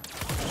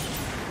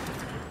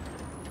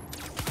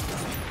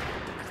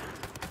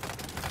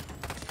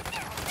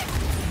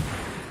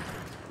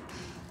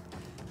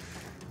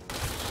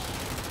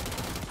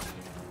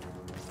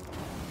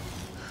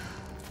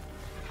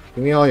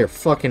 Give me all your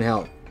fucking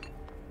help.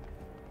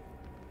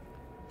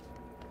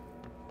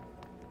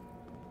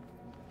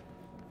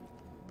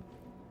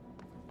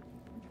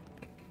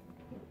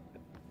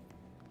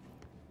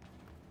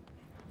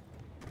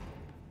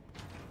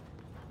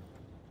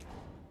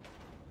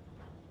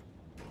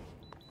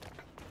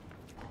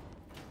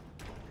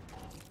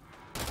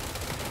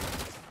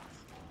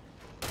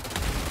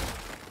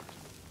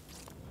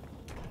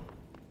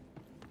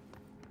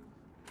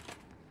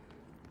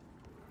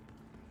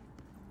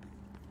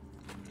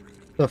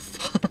 The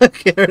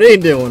fuck are they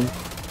doing?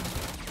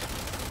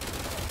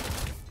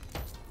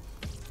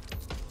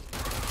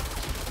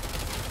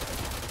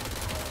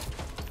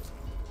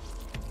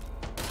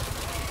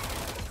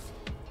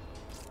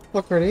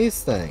 What are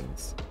these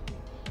things?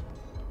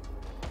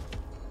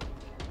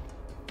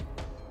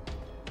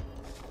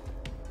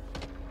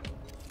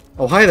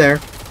 Oh, hi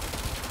there.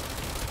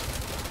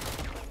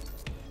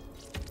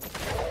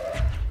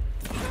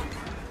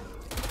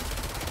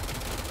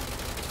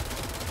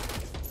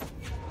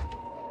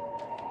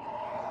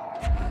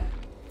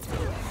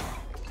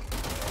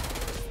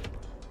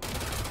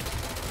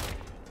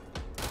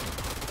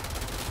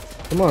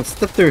 Come on,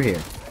 step through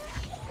here.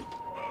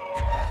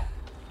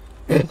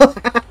 Is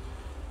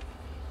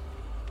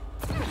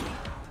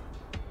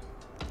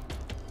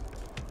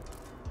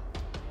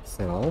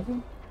that all of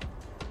them?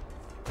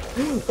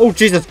 Oh,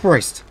 Jesus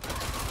Christ!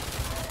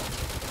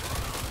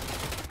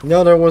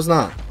 No, there was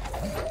not.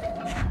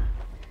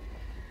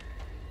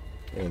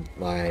 And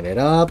line it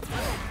up.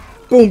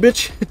 Boom,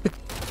 bitch!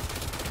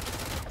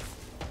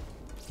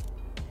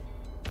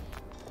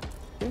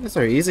 These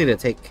are easy to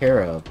take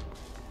care of.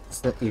 It's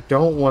that you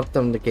don't want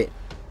them to hit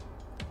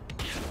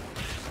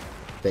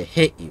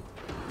you.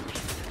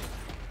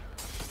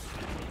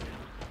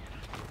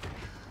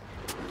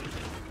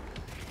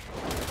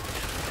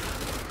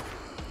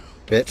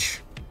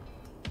 Bitch.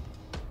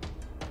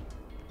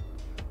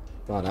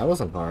 Wow, that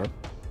wasn't hard.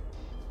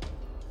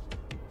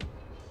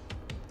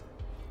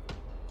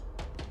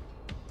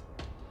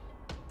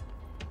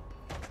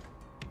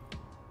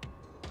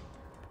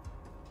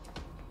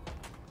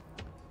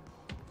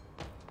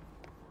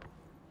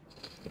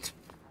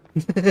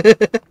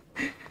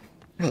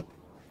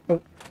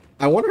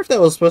 I wonder if that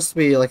was supposed to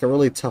be like a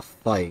really tough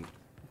fight.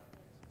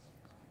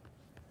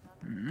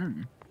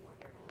 Mm.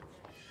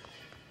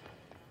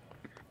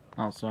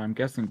 Also, I'm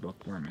guessing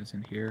Bookworm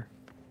isn't here.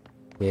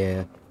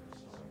 Yeah.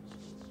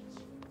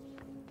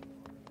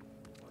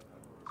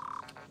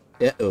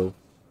 Uh-oh.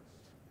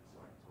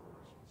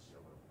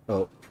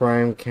 Oh,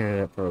 Prime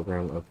Candidate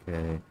Program,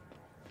 okay.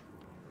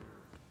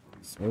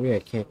 So maybe I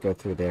can't go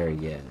through there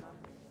yet.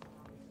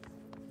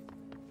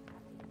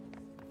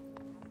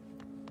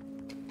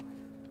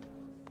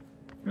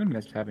 I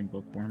missed having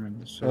Bookworm in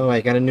this Oh, I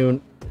gotta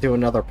do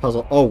another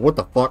puzzle. Oh, what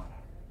the fuck?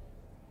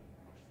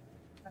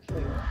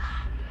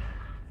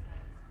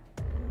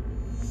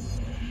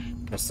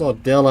 I saw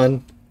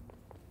Dylan.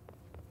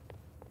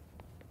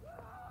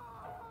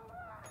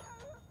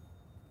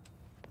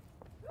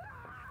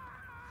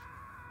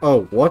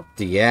 Oh, what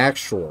the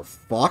actual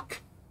fuck?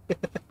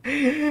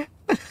 You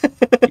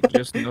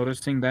just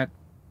noticing that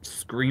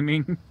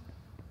screaming?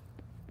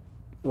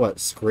 What,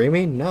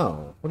 screaming?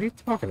 No. What are you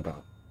talking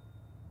about?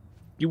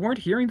 You weren't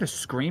hearing the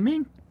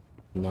screaming?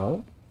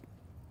 No.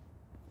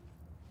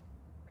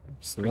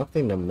 There's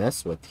nothing to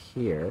mess with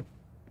here.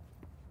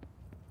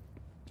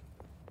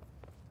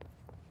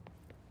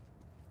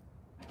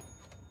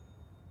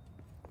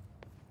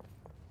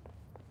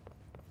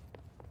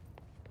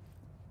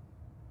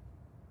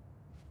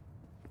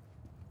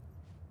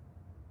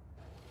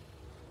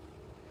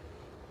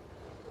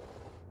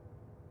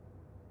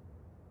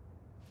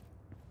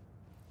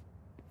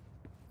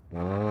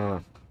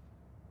 Ah.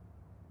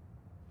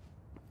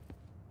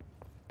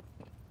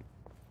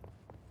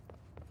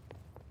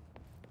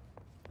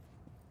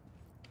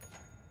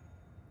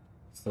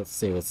 Let's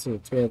see. Let's see.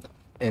 We have to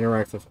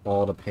interact with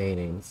all the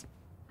paintings.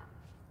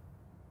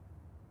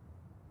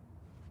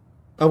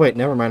 Oh wait,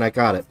 never mind. I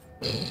got it.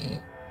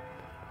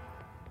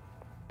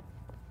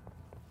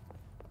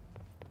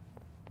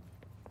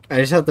 I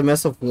just have to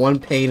mess with one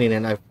painting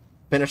and I've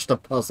finished the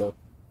puzzle.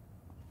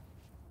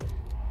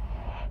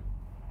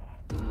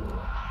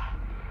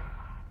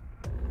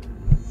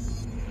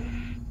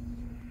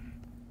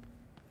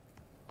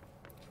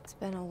 It's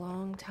been a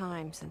long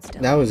time since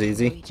Dylan That was and I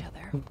easy. knew each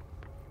other.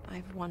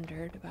 I've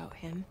wondered about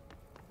him.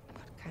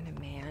 What kind of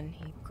man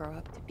he'd grow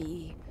up to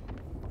be.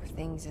 Were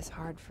things as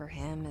hard for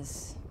him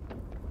as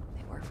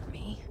they were for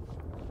me?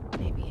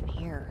 Maybe in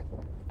here,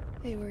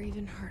 they were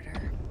even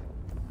harder.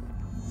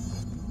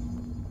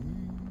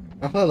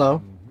 Oh,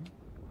 hello.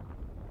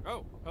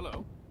 Oh,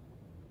 hello.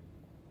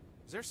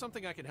 Is there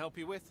something I can help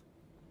you with?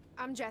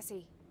 I'm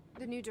Jessie,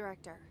 the new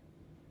director.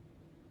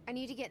 I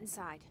need to get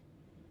inside.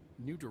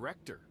 New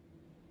director?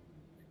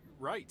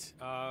 Right.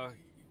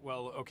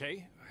 Well,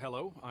 okay.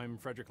 Hello, I'm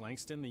Frederick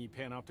Langston, the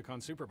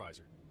Panopticon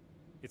supervisor.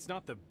 It's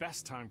not the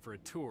best time for a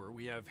tour.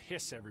 We have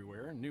hiss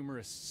everywhere,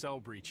 numerous cell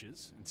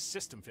breaches, and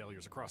system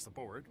failures across the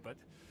board, but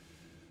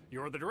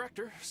you're the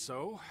director,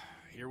 so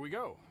here we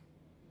go.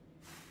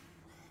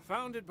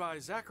 Founded by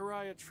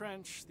Zachariah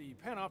Trench, the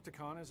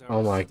Panopticon is our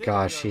Oh my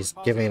gosh, she's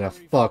giving a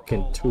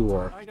fucking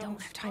tour. I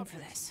don't have time for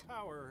this.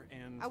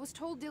 I was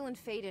told Dylan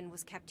Faden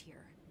was kept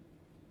here.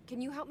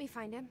 Can you help me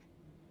find him?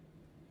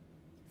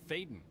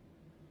 Faden?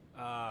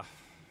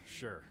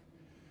 Sure.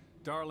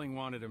 Darling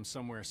wanted him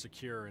somewhere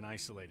secure and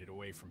isolated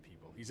away from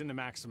people. He's in the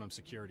maximum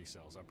security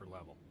cells, upper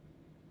level.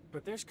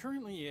 But there's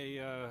currently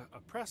a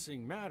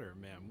pressing matter,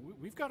 ma'am.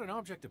 We've got an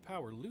object of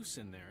power loose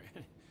in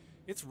there.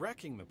 It's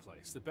wrecking the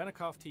place. The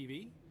Benikoff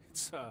TV?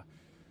 It's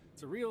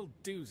a real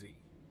doozy.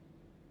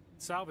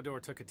 Salvador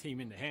took a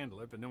team in to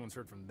handle it, but no one's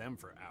heard from them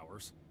for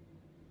hours.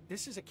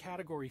 This is a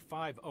Category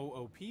 5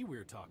 OOP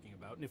we're talking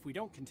about, and if we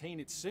don't contain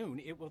it soon,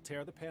 it will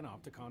tear the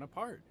Panopticon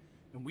apart.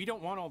 And we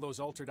don't want all those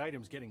altered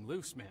items getting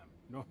loose, ma'am.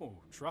 No,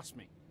 trust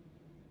me.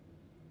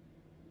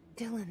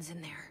 Dylan's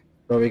in there.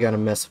 But we gotta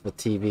mess with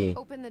TV.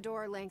 Open the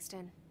door,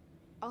 Langston.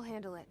 I'll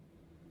handle it.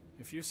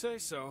 If you say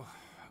so.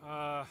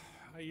 I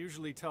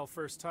usually tell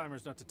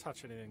first-timers not to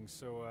touch anything,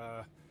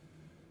 so,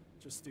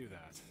 just do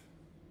that.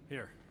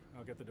 Here,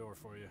 I'll get the door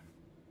for you.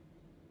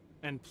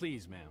 And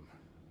please, ma'am,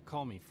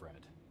 call me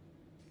Fred.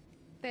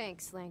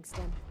 Thanks,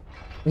 Langston.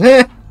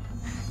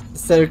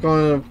 Instead of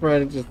calling him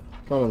Fred, just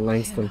call him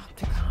Langston.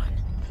 Panopticon.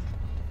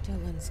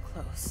 Dylan's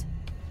close.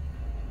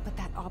 But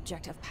that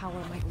object of power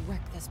might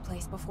wreck this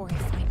place before I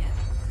find it.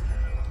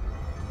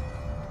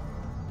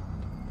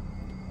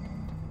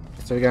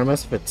 So we gotta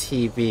mess with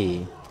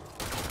TV.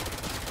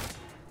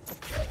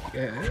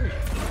 Yeah.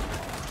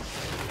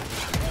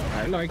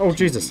 I like Oh,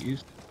 Jesus.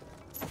 TVs.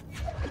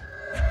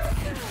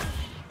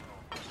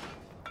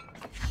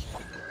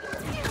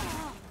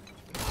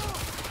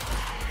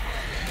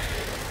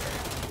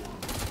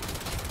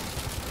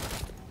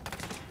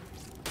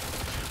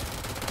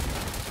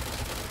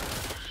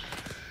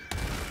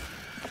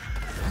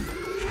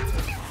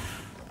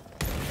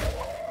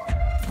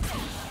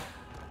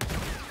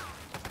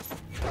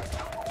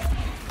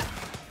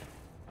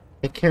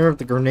 Take care of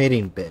the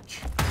grenading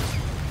bitch.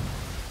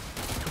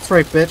 That's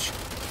right, bitch.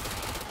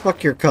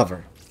 Fuck your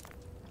cover.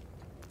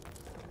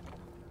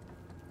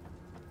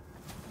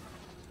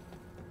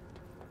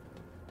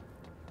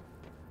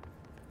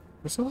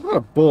 There's a lot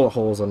of bullet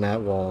holes on that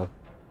wall.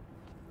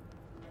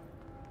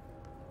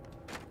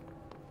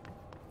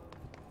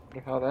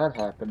 Wonder how that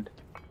happened.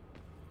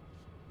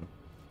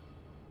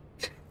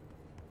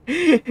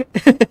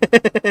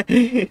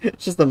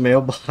 It's just a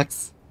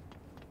mailbox.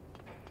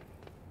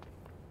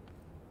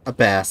 A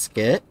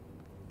basket.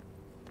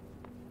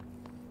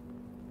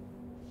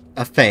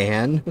 A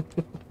fan.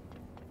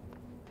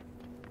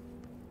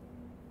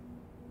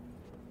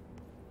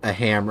 A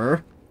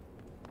hammer.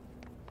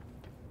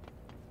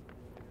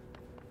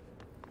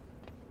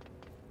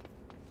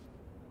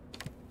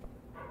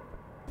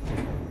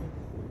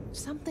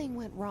 Something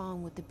went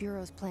wrong with the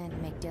Bureau's plan to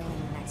make Dylan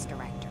the next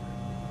director.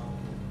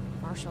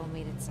 Marshall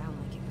made it sound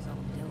like it was all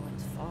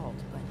Dylan's fault,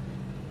 but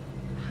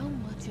how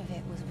much of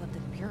it was what the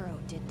Bureau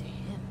did to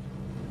him?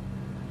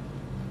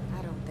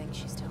 I don't think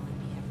she's telling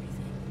me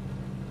everything.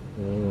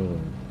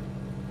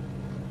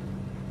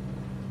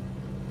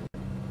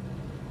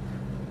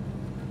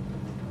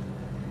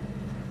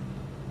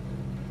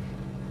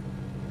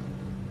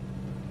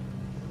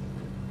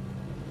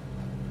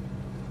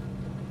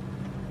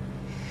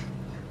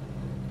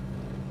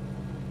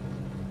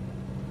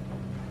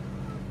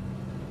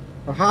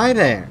 Oh, hi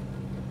there.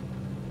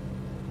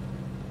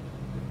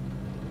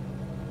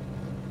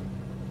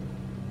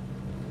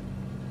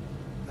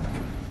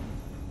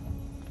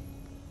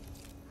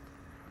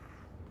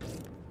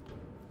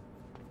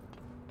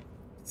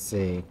 Let's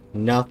see.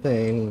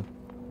 Nothing.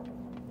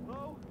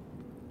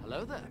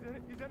 Hello there.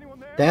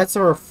 That's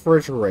a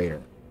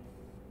refrigerator.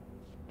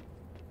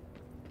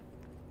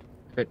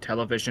 The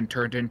television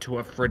turned into a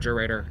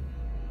refrigerator.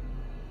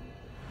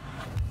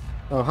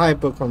 Oh, hi,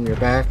 bookworm, you're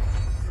back.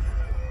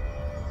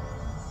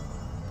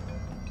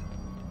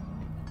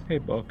 Hey,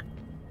 book.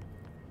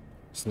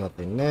 There's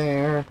nothing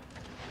there.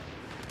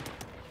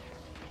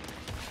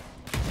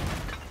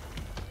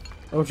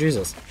 Oh,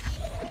 Jesus.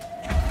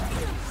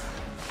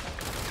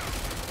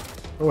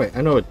 Oh, wait,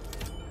 I know it.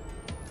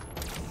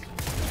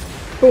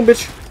 Boom,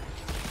 bitch.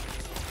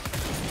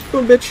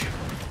 Boom, bitch.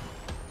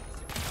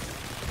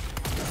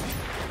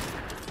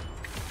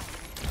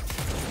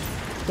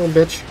 Boom,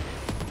 bitch.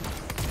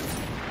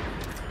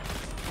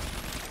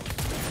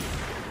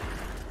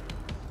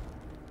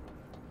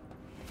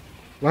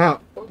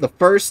 Wow, the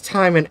first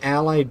time an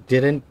ally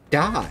didn't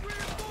die.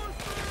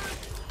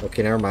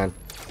 Okay, never mind.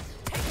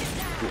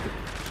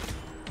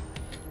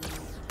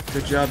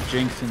 Good job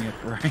jinxing it,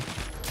 right?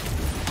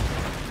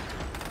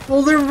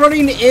 Well, they're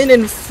running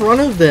in front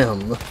of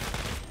them.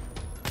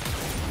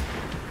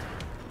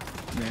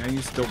 Yeah,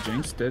 you still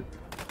jinxed it.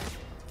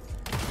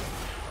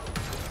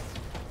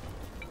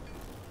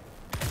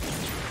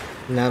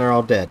 Now they're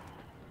all dead.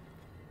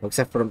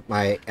 Except for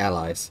my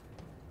allies.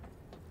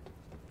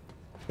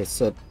 Okay,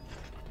 so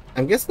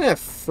I'm guessing that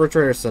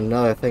refrigerator is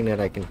another thing that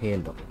I can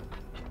handle.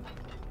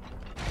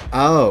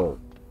 Oh.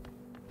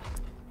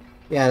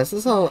 Yeah, this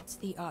is all... It's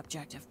the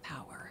object of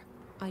power.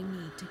 I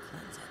need to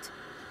cleanse it.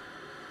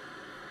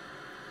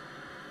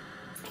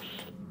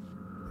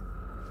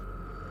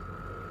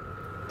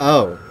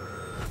 Oh.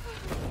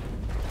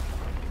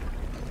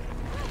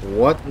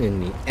 What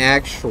in the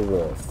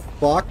actual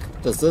fuck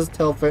does this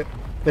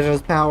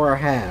television's power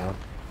have?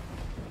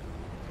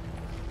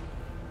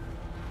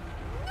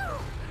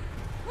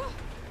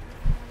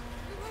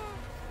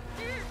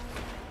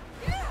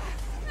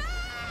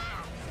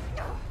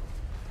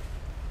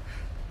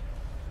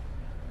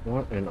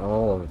 What in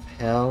all of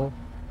hell?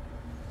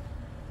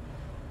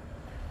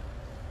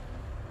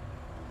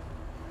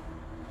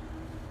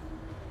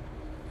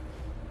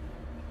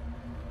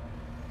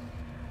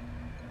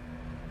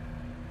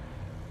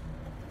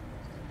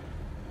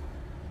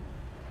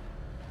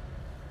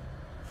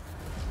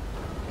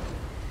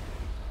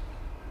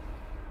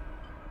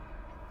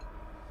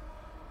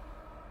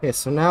 Okay,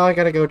 so now I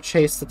gotta go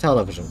chase the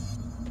television.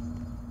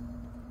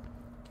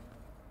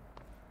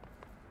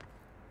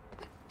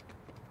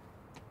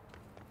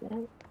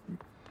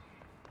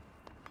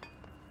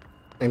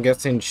 I'm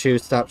guessing Chew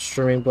stopped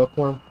streaming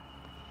Bookworm.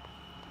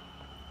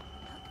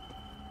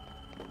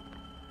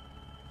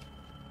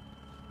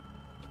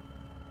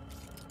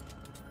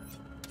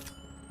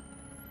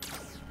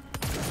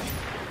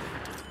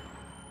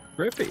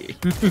 Rippy.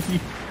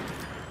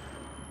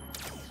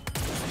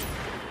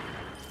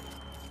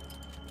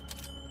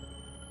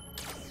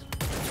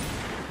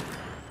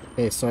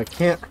 Okay, so I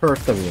can't hurt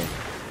them yet.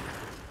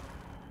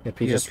 If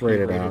he just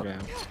raided out.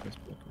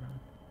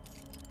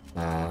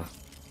 Ah.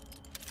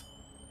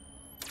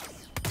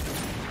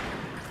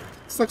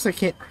 This looks like I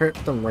can't hurt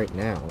them right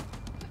now.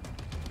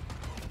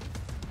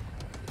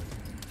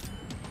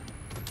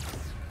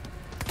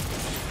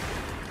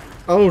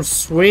 Oh,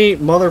 sweet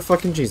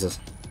motherfucking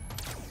Jesus.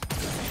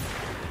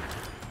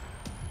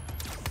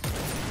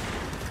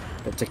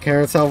 Gotta take care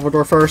of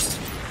Salvador first.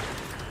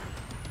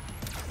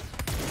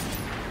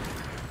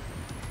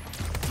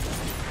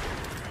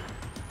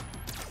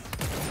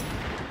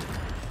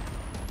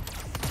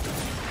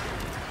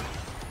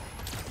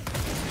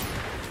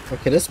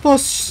 Okay, this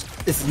boss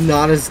is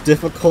not as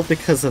difficult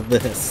because of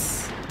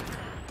this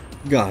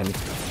gun.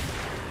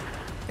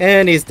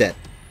 And he's dead.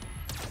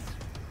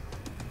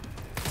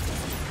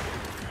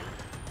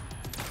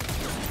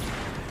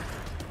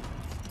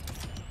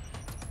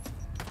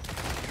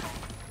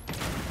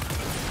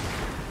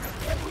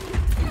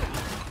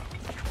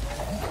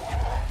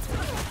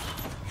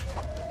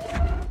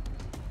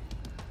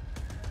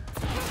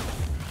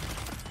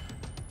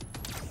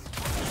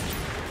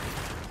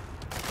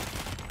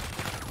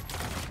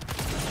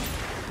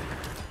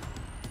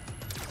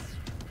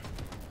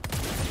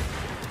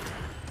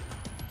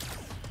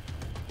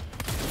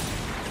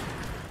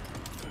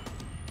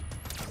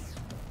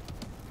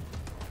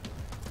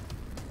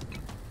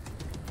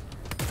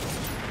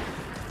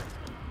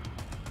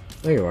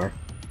 There you are.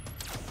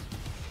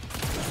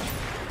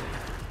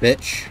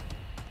 Bitch.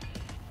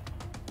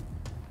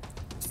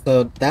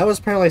 So that was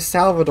apparently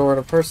Salvador,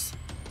 the person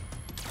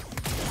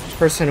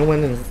who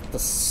went in to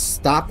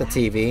stop the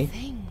TV. That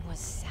thing was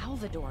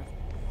Salvador.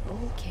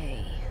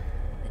 Okay.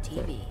 The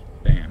TV.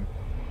 Damn.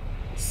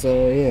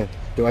 So yeah.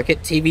 Do I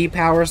get TV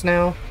powers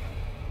now?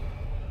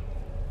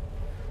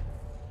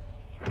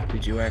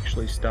 Did you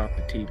actually stop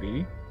the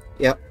TV?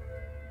 Yep.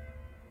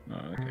 Oh,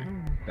 okay.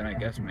 Then I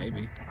guess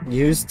maybe.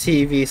 Use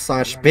TV /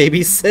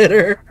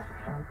 babysitter.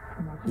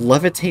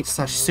 Levitate /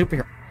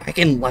 superhero. I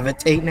can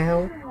levitate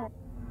now?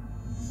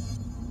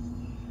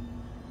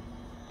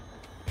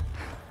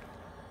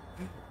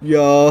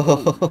 Yo.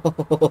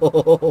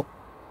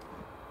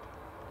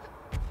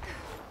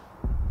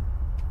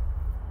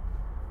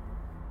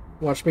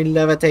 Watch me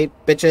levitate,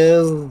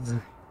 bitches.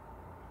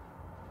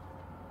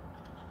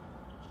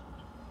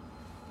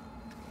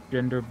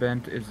 Gender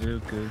bent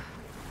Izuku.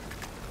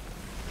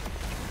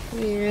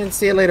 And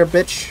see you later,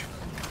 bitch.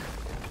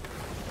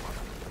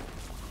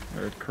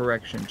 Or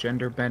correction,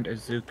 gender bent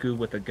Izuku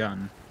with a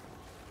gun.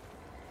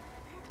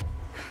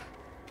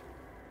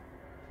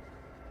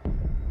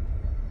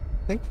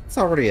 think it's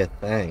already a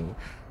thing.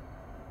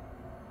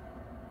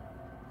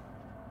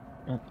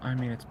 Well, I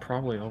mean, it's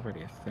probably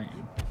already a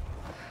thing.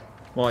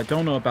 Well, I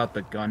don't know about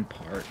the gun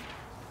part.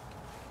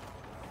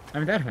 I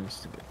mean, that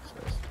has to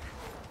exist.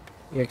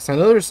 Yeah, because I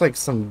know there's like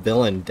some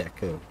villain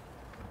deco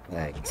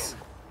things.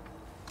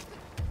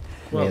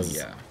 Well,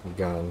 yeah.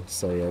 Gun,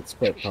 so yeah, it's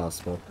quite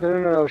possible.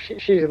 No.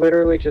 She's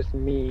literally just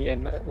me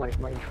in like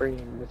my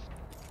dreams.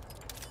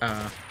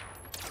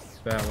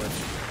 Valid.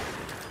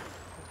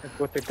 Like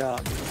with the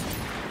gun.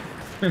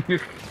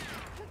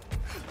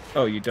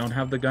 Oh, you don't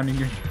have the gun in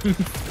your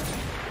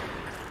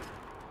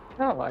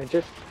No, I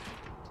just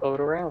float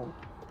around.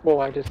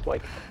 Well, I just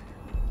like,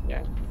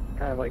 yeah,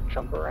 kind of like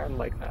jump around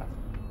like that.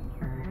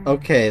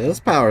 Okay, this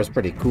power is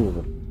pretty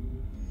cool.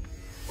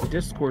 The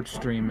Discord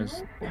stream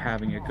is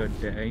having a good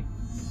day.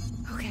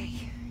 Okay,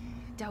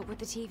 dealt with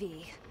the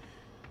TV.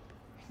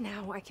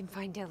 Now I can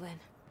find Dylan.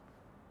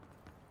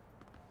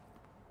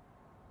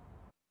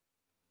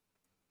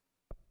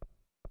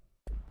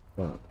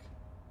 Fuck.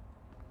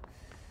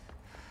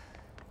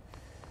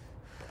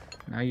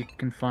 Now you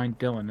can find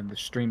Dylan and the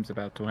stream's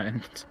about to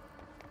end.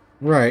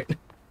 Right.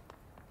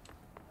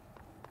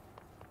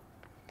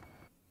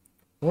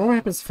 What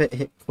happens if it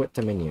hit quit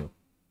the menu?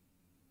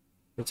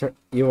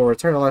 You will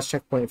return the last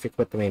checkpoint if you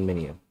quit the main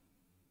menu.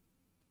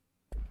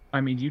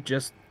 I mean, you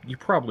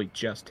probably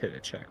just hit a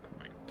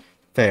checkpoint.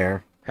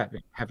 Fair.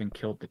 Having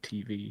killed the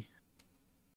TV.